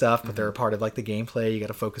ads and stuff, but they're a part of like the gameplay. You got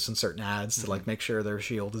to focus on certain ads to like make sure their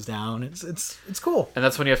shield is down. It's cool. And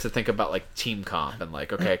that's when you have to think about like team comp and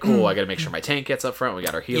like, okay, cool, I got to make sure my tank gets up front. We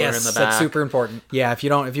got our healer in the back. That's super important. Yeah, if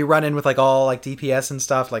you run in with like all like DPS and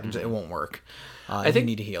stuff, like it won't work. I think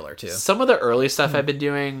you need a healer too. Some of the early stuff I've been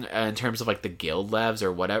doing in terms of like the guild levs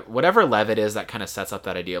or whatever lev it is that kind of sets up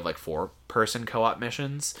that idea of like 4-person co-op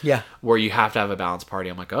missions. Yeah. Where you have to have a balanced party.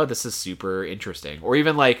 I'm like, oh, this is super interesting. Or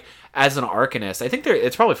even like as an Arcanist, I think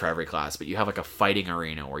it's probably for every class, but you have like a fighting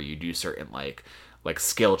arena where you do certain like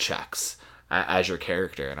skill checks as your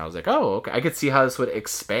character, and I was like, oh, okay, I could see how this would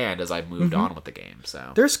expand as I moved on with the game.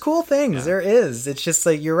 So there's cool things. There is. It's just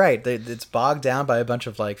like, you're right, it's bogged down by a bunch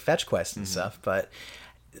of like fetch quests and stuff. But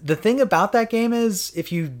the thing about that game is,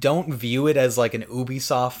 if you don't view it as like an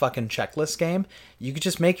Ubisoft fucking checklist game, you could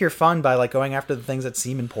just make your fun by like going after the things that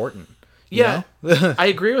seem important. Yeah, I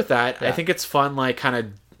agree with that. I think it's fun, like kind of,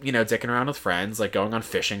 you know, dicking around with friends, like going on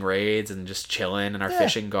fishing raids and just chilling in our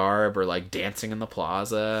fishing garb, or like dancing in the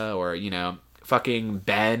plaza, or, you know, fucking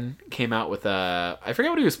Ben came out with I forget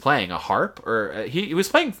what he was playing, a harp, or he was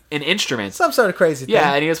playing an instrument. Some sort of crazy thing.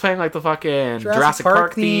 Yeah, and he was playing like the fucking Jurassic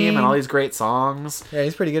Park theme and all these great songs. Yeah,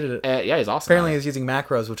 he's pretty good at it. Yeah, he's awesome. Apparently he's using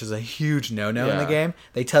macros, which is a huge no-no in the game.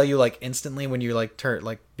 They tell you like instantly when you like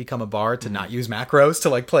become a bard to not use macros to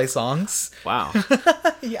like play songs. Wow.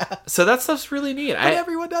 Yeah. So that stuff's really neat. But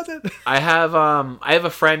everyone does it. I have a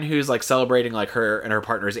friend who's like celebrating like her and her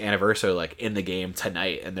partner's anniversary like in the game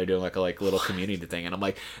tonight, and they're doing like a little community thing, and I'm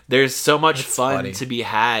like, there's so much fun to be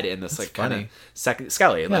had in this like kind of second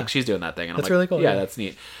Skelly, like she's doing that thing, and I'm like, really cool. Yeah, that's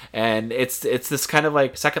neat. And it's this kind of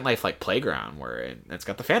like Second Life like playground where it's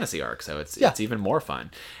got the fantasy arc, so it's even more fun.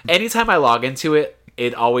 Anytime I log into it,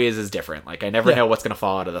 it always is different. Like, I never know what's going to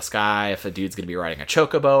fall out of the sky, if a dude's going to be riding a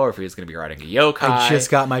chocobo or if he's going to be riding a yokai. I just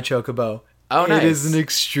got my chocobo. Oh, nice. It is an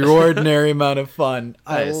extraordinary amount of fun.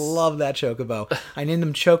 Nice. I love that chocobo. I named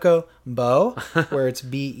him Choco Bo, where it's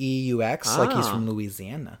Beux, like he's from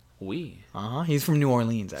Louisiana. Oui. He's from New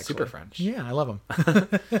Orleans, actually. Super French. Yeah, I love him.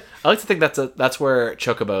 I like to think that's where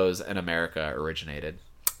chocobos in America originated.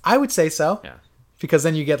 I would say so. Yeah. Because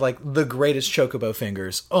then you get like the greatest chocobo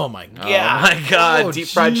fingers. Oh my god! Oh my god! Deep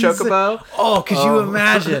fried chocobo. Oh, could you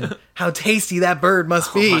imagine how tasty that bird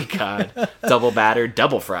must be? Oh my god! Double battered,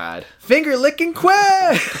 double fried. Finger licking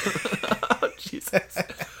quack. Oh, Jesus.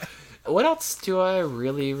 What else do I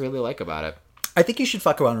really, really like about it? I think you should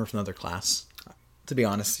fuck around with another class to be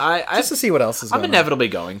honest. Just to see what else is going on. I'm inevitably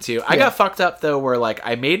going to. I got fucked up, though, where, like,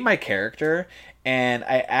 I made my character, and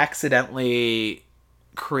I accidentally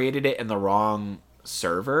created it in the wrong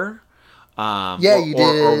server. You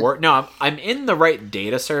did. No, I'm in the right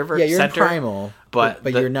data server. Yeah, you're center, in Primal, but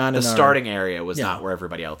you're not in the starting area was not where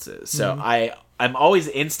everybody else is. So I'm always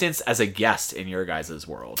instanced as a guest in your guys'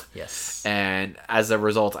 world. Yes. And as a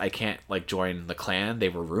result, I can't like join the clan. They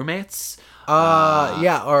were roommates.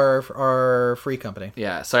 Our free company.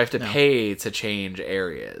 Yeah, so I have to pay to change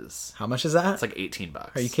areas. How much is that? It's like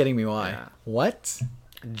 $18. Are you kidding me? Why? Yeah. What?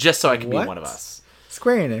 Just so I can be one of us.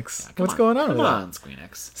 Square Enix. What's going on with that? Come on, Square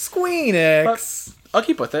Enix. Square Enix. I'll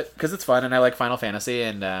keep with it because it's fun and I like Final Fantasy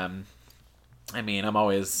and I mean I'm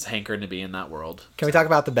always hankering to be in that world. Can we talk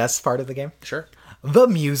about the best part of the game? Sure. The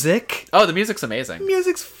music. Oh, the music's amazing.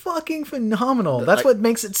 Music's fucking phenomenal. That's what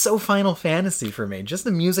makes it so Final Fantasy for me. Just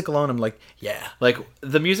the music alone, I'm like, yeah. Like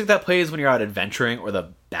the music that plays when you're out adventuring, or the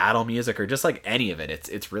battle music, or just like any of it.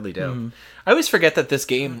 It's really dope. I always forget that this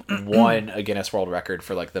game won a Guinness World Record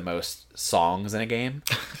for like the most songs in a game.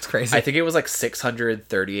 It's crazy. I think it was like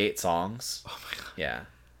 638 songs. Oh my god. Yeah.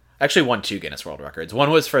 Actually won 2 Guinness World Records.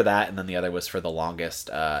 One was for that, and then the other was for the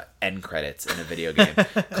longest end credits in a video game.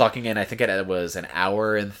 Clocking in, I think it was an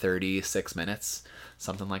hour and 36 minutes,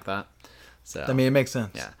 something like that. So I mean, it makes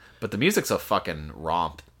sense. Yeah, but the music's a fucking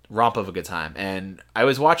romp of a good time. And I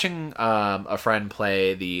was watching a friend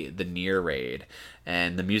play the Nier raid,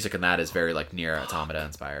 and the music in that is very like Nier Automata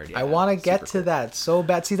inspired. Yeah, I want to get to cool. that so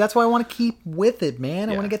bad. See, that's why I want to keep with it,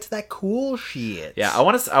 man. I want to get to that cool shit. Yeah, I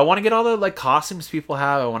want to get all the like costumes people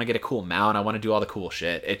have. I want to get a cool mount. I want to do all the cool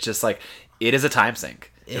shit. It's just like it is a time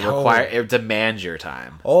sink. It demands your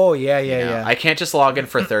time. Oh yeah. I can't just log in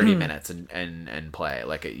for 30 minutes and play.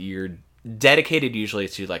 Like you're dedicated usually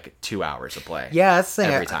to like 2 hours of play. Yeah, that's the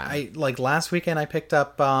thing. Every time. I like last weekend I picked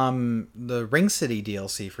up the Ring City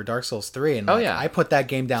DLC for Dark Souls 3 and I put that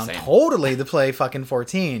game down totally to play fucking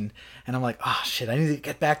 14 and I'm like, oh shit, I need to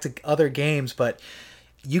get back to other games, but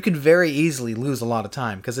you can very easily lose a lot of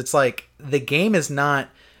time because it's like the game is not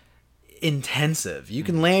intensive. You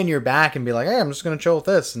can lay on your back and be like, hey, I'm just gonna chill with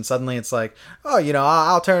this, and suddenly it's like, oh,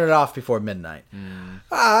 I'll turn it off before midnight.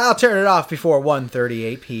 I'll turn it off before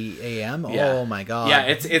 1:38 p.m. Yeah. Oh my god. Yeah,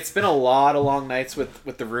 it's been a lot of long nights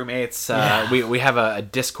with the roommates. We have a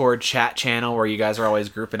Discord chat channel where you guys are always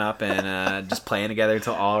grouping up and just playing together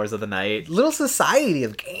until all hours of the night. Little society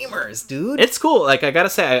of gamers, dude. It's cool. Like I gotta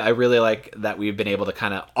say, I really like that we've been able to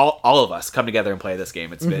kind of all of us come together and play this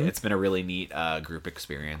game. It's been a really neat group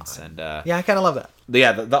experience and. Yeah, I kind of love that.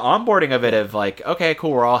 Yeah, the onboarding of it of like, okay,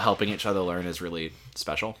 cool, we're all helping each other learn is really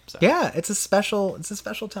special. So. Yeah, it's a special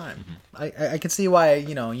time. I can see why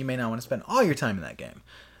you may not want to spend all your time in that game,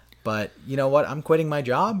 but you know what? I'm quitting my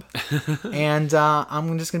job, and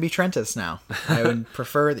I'm just gonna be Trentus now. I would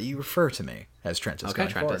prefer that you refer to me as Trentus. Okay,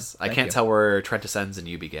 Trentus. I can't tell where Trentus ends and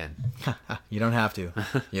you begin. You don't have to.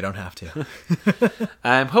 You don't have to.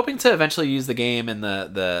 I'm hoping to eventually use the game in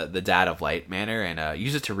the Dad of Light manner and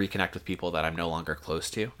use it to reconnect with people that I'm no longer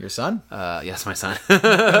close to. Your son? Yes, my son.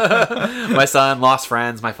 My son, lost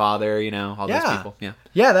friends, my father, all those people. Yeah.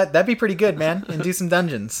 Yeah, that'd be pretty good, man. And do some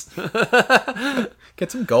dungeons.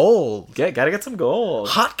 Get some gold. Gotta get some gold.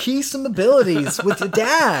 Hotkey some abilities with your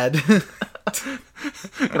dad.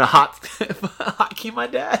 Gonna hotkey my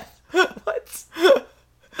dad. What?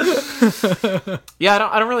 Yeah,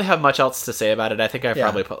 I don't really have much else to say about it. I think I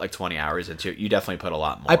probably put like 20 hours into it. You definitely put a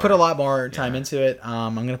lot more. I put a lot more time into it.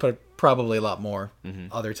 I'm gonna put probably a lot more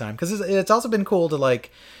other time because it's also been cool to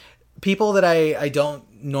like people that I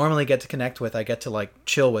don't normally get to connect with. I get to like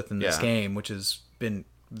chill with in this game, which has been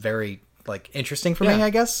very like interesting for me, I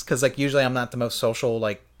guess, because like usually I'm not the most social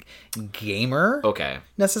like gamer. Okay.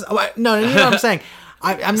 No, you know what I'm saying.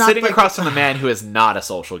 I'm not sitting across from the man who is not a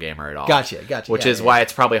social gamer at all. Gotcha. Which is why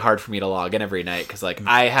it's probably hard for me to log in every night because like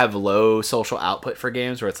I have low social output for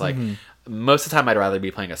games where it's like most of the time I'd rather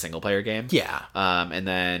be playing a single player game. Yeah. And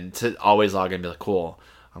then to always log in and be like, cool,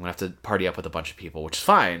 I'm gonna have to party up with a bunch of people, which is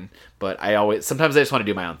fine. But sometimes I just want to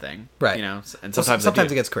do my own thing, right? And sometimes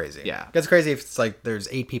it gets crazy. Yeah, it gets crazy if it's like there's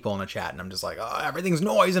 8 people in a chat and I'm just like, oh, everything's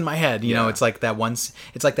noise in my head. You know, it's like that once.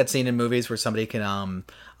 It's like that scene in movies where somebody can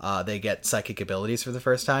they get psychic abilities for the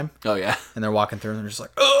first time. Oh yeah, and they're walking through and they're just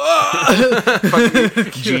like,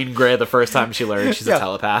 Jean Grey the first time she learned she's a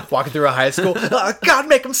telepath, walking through a high school. God,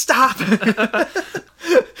 make them stop.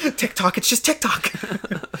 TikTok, it's just TikTok.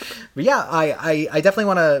 But yeah, I definitely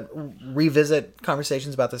want to revisit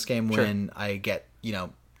conversations about this game when I get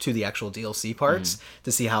to the actual DLC parts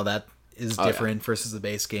to see how that is different versus the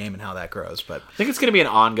base game and how that grows. But I think it's going to be an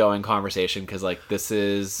ongoing conversation because like this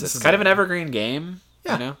is kind of an evergreen game.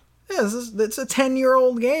 Yeah. Yeah, it's a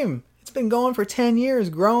 10-year-old game. It's been going for 10 years,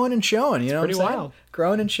 growing and showing. You know pretty what I'm saying? wild.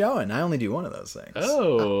 Growing and showing. I only do one of those things.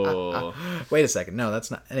 Oh. Wait a second. No, that's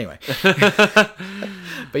not. Anyway.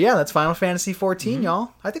 But yeah, that's Final Fantasy 14,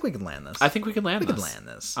 y'all. I think we can land this. I think we can land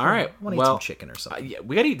this. All right. I want to eat some chicken or something. Yeah,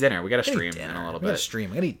 we got to eat dinner. We got to stream in a little bit. We got to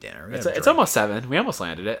stream. We got to eat dinner. It's almost 7. We almost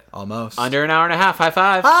landed it. Almost. Under an hour and a half. High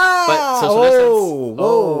five. Ah! But social distance.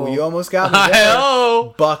 Whoa. You almost got me there.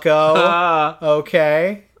 Oh. Bucko.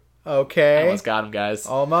 Okay. I almost got him, guys.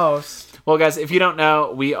 Almost. Well, guys, if you don't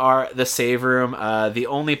know, we are The Save Room, the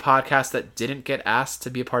only podcast that didn't get asked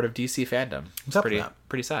to be a part of DC fandom. What's up with that?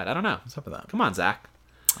 Pretty sad. I don't know. What's up with that? Come on, Zach.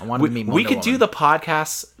 I wanted to meet Wonder We could Woman. do the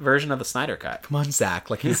podcast version of the Snyder Cut. Come on, Zach.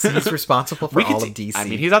 Like, he's responsible for all of DC. I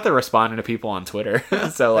mean, he's out there responding to people on Twitter.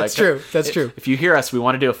 So, like, That's true. That's true. If you hear us, we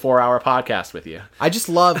want to do a 4-hour podcast with you. I just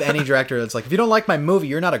love any director that's like, if you don't like my movie,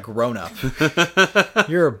 you're not a grown-up.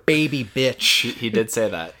 You're a baby bitch. He did say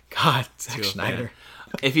that. God, Zack Snyder.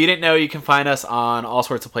 If you didn't know, you can find us on all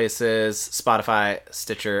sorts of places: Spotify,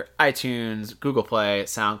 Stitcher, iTunes, Google Play,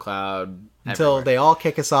 SoundCloud. Until everywhere. they all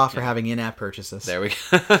kick us off for having in-app purchases. There we go.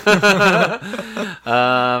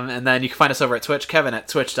 And then you can find us over at Twitch. Kevin at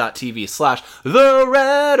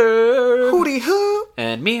twitch.tv/TheRedder. Hootie hoo.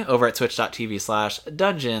 And me over at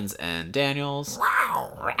twitch.tv/Dungeons and Daniels.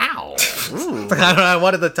 Wow. Wow. I don't know.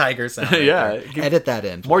 What did the tiger sound? Right Yeah. there? Edit that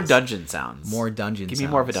in. Please. More dungeon sounds. More dungeon Give sounds.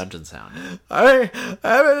 me more of a dungeon sound. I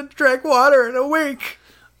haven't drank water in a week.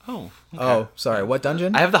 Oh. Okay. Oh, sorry. What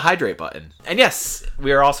dungeon? I have the hydrate button. And yes,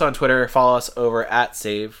 we are also on Twitter. Follow us over at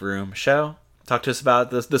Save Room Show. Talk to us about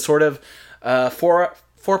the sort of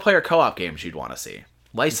four-player co-op games you'd want to see.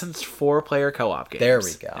 Licensed 4-player co-op games. There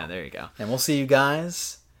we go. Yeah, there you go. And we'll see you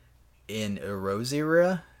guys in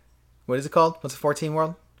Erosira. What is it called? What's the 14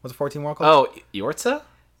 world? What's the 14 world called? Oh, Eortza?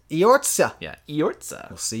 Eortza. Yeah, Eortza.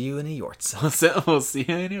 We'll see you in Eortza. We'll see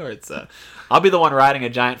you in Eortza. I'll be the one riding a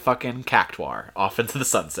giant fucking cactuar off into the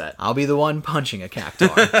sunset. I'll be the one punching a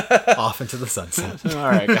cactuar off into the sunset. All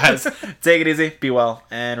right, guys. Take it easy. Be well.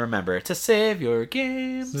 And remember to save your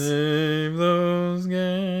games. Save those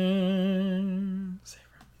games.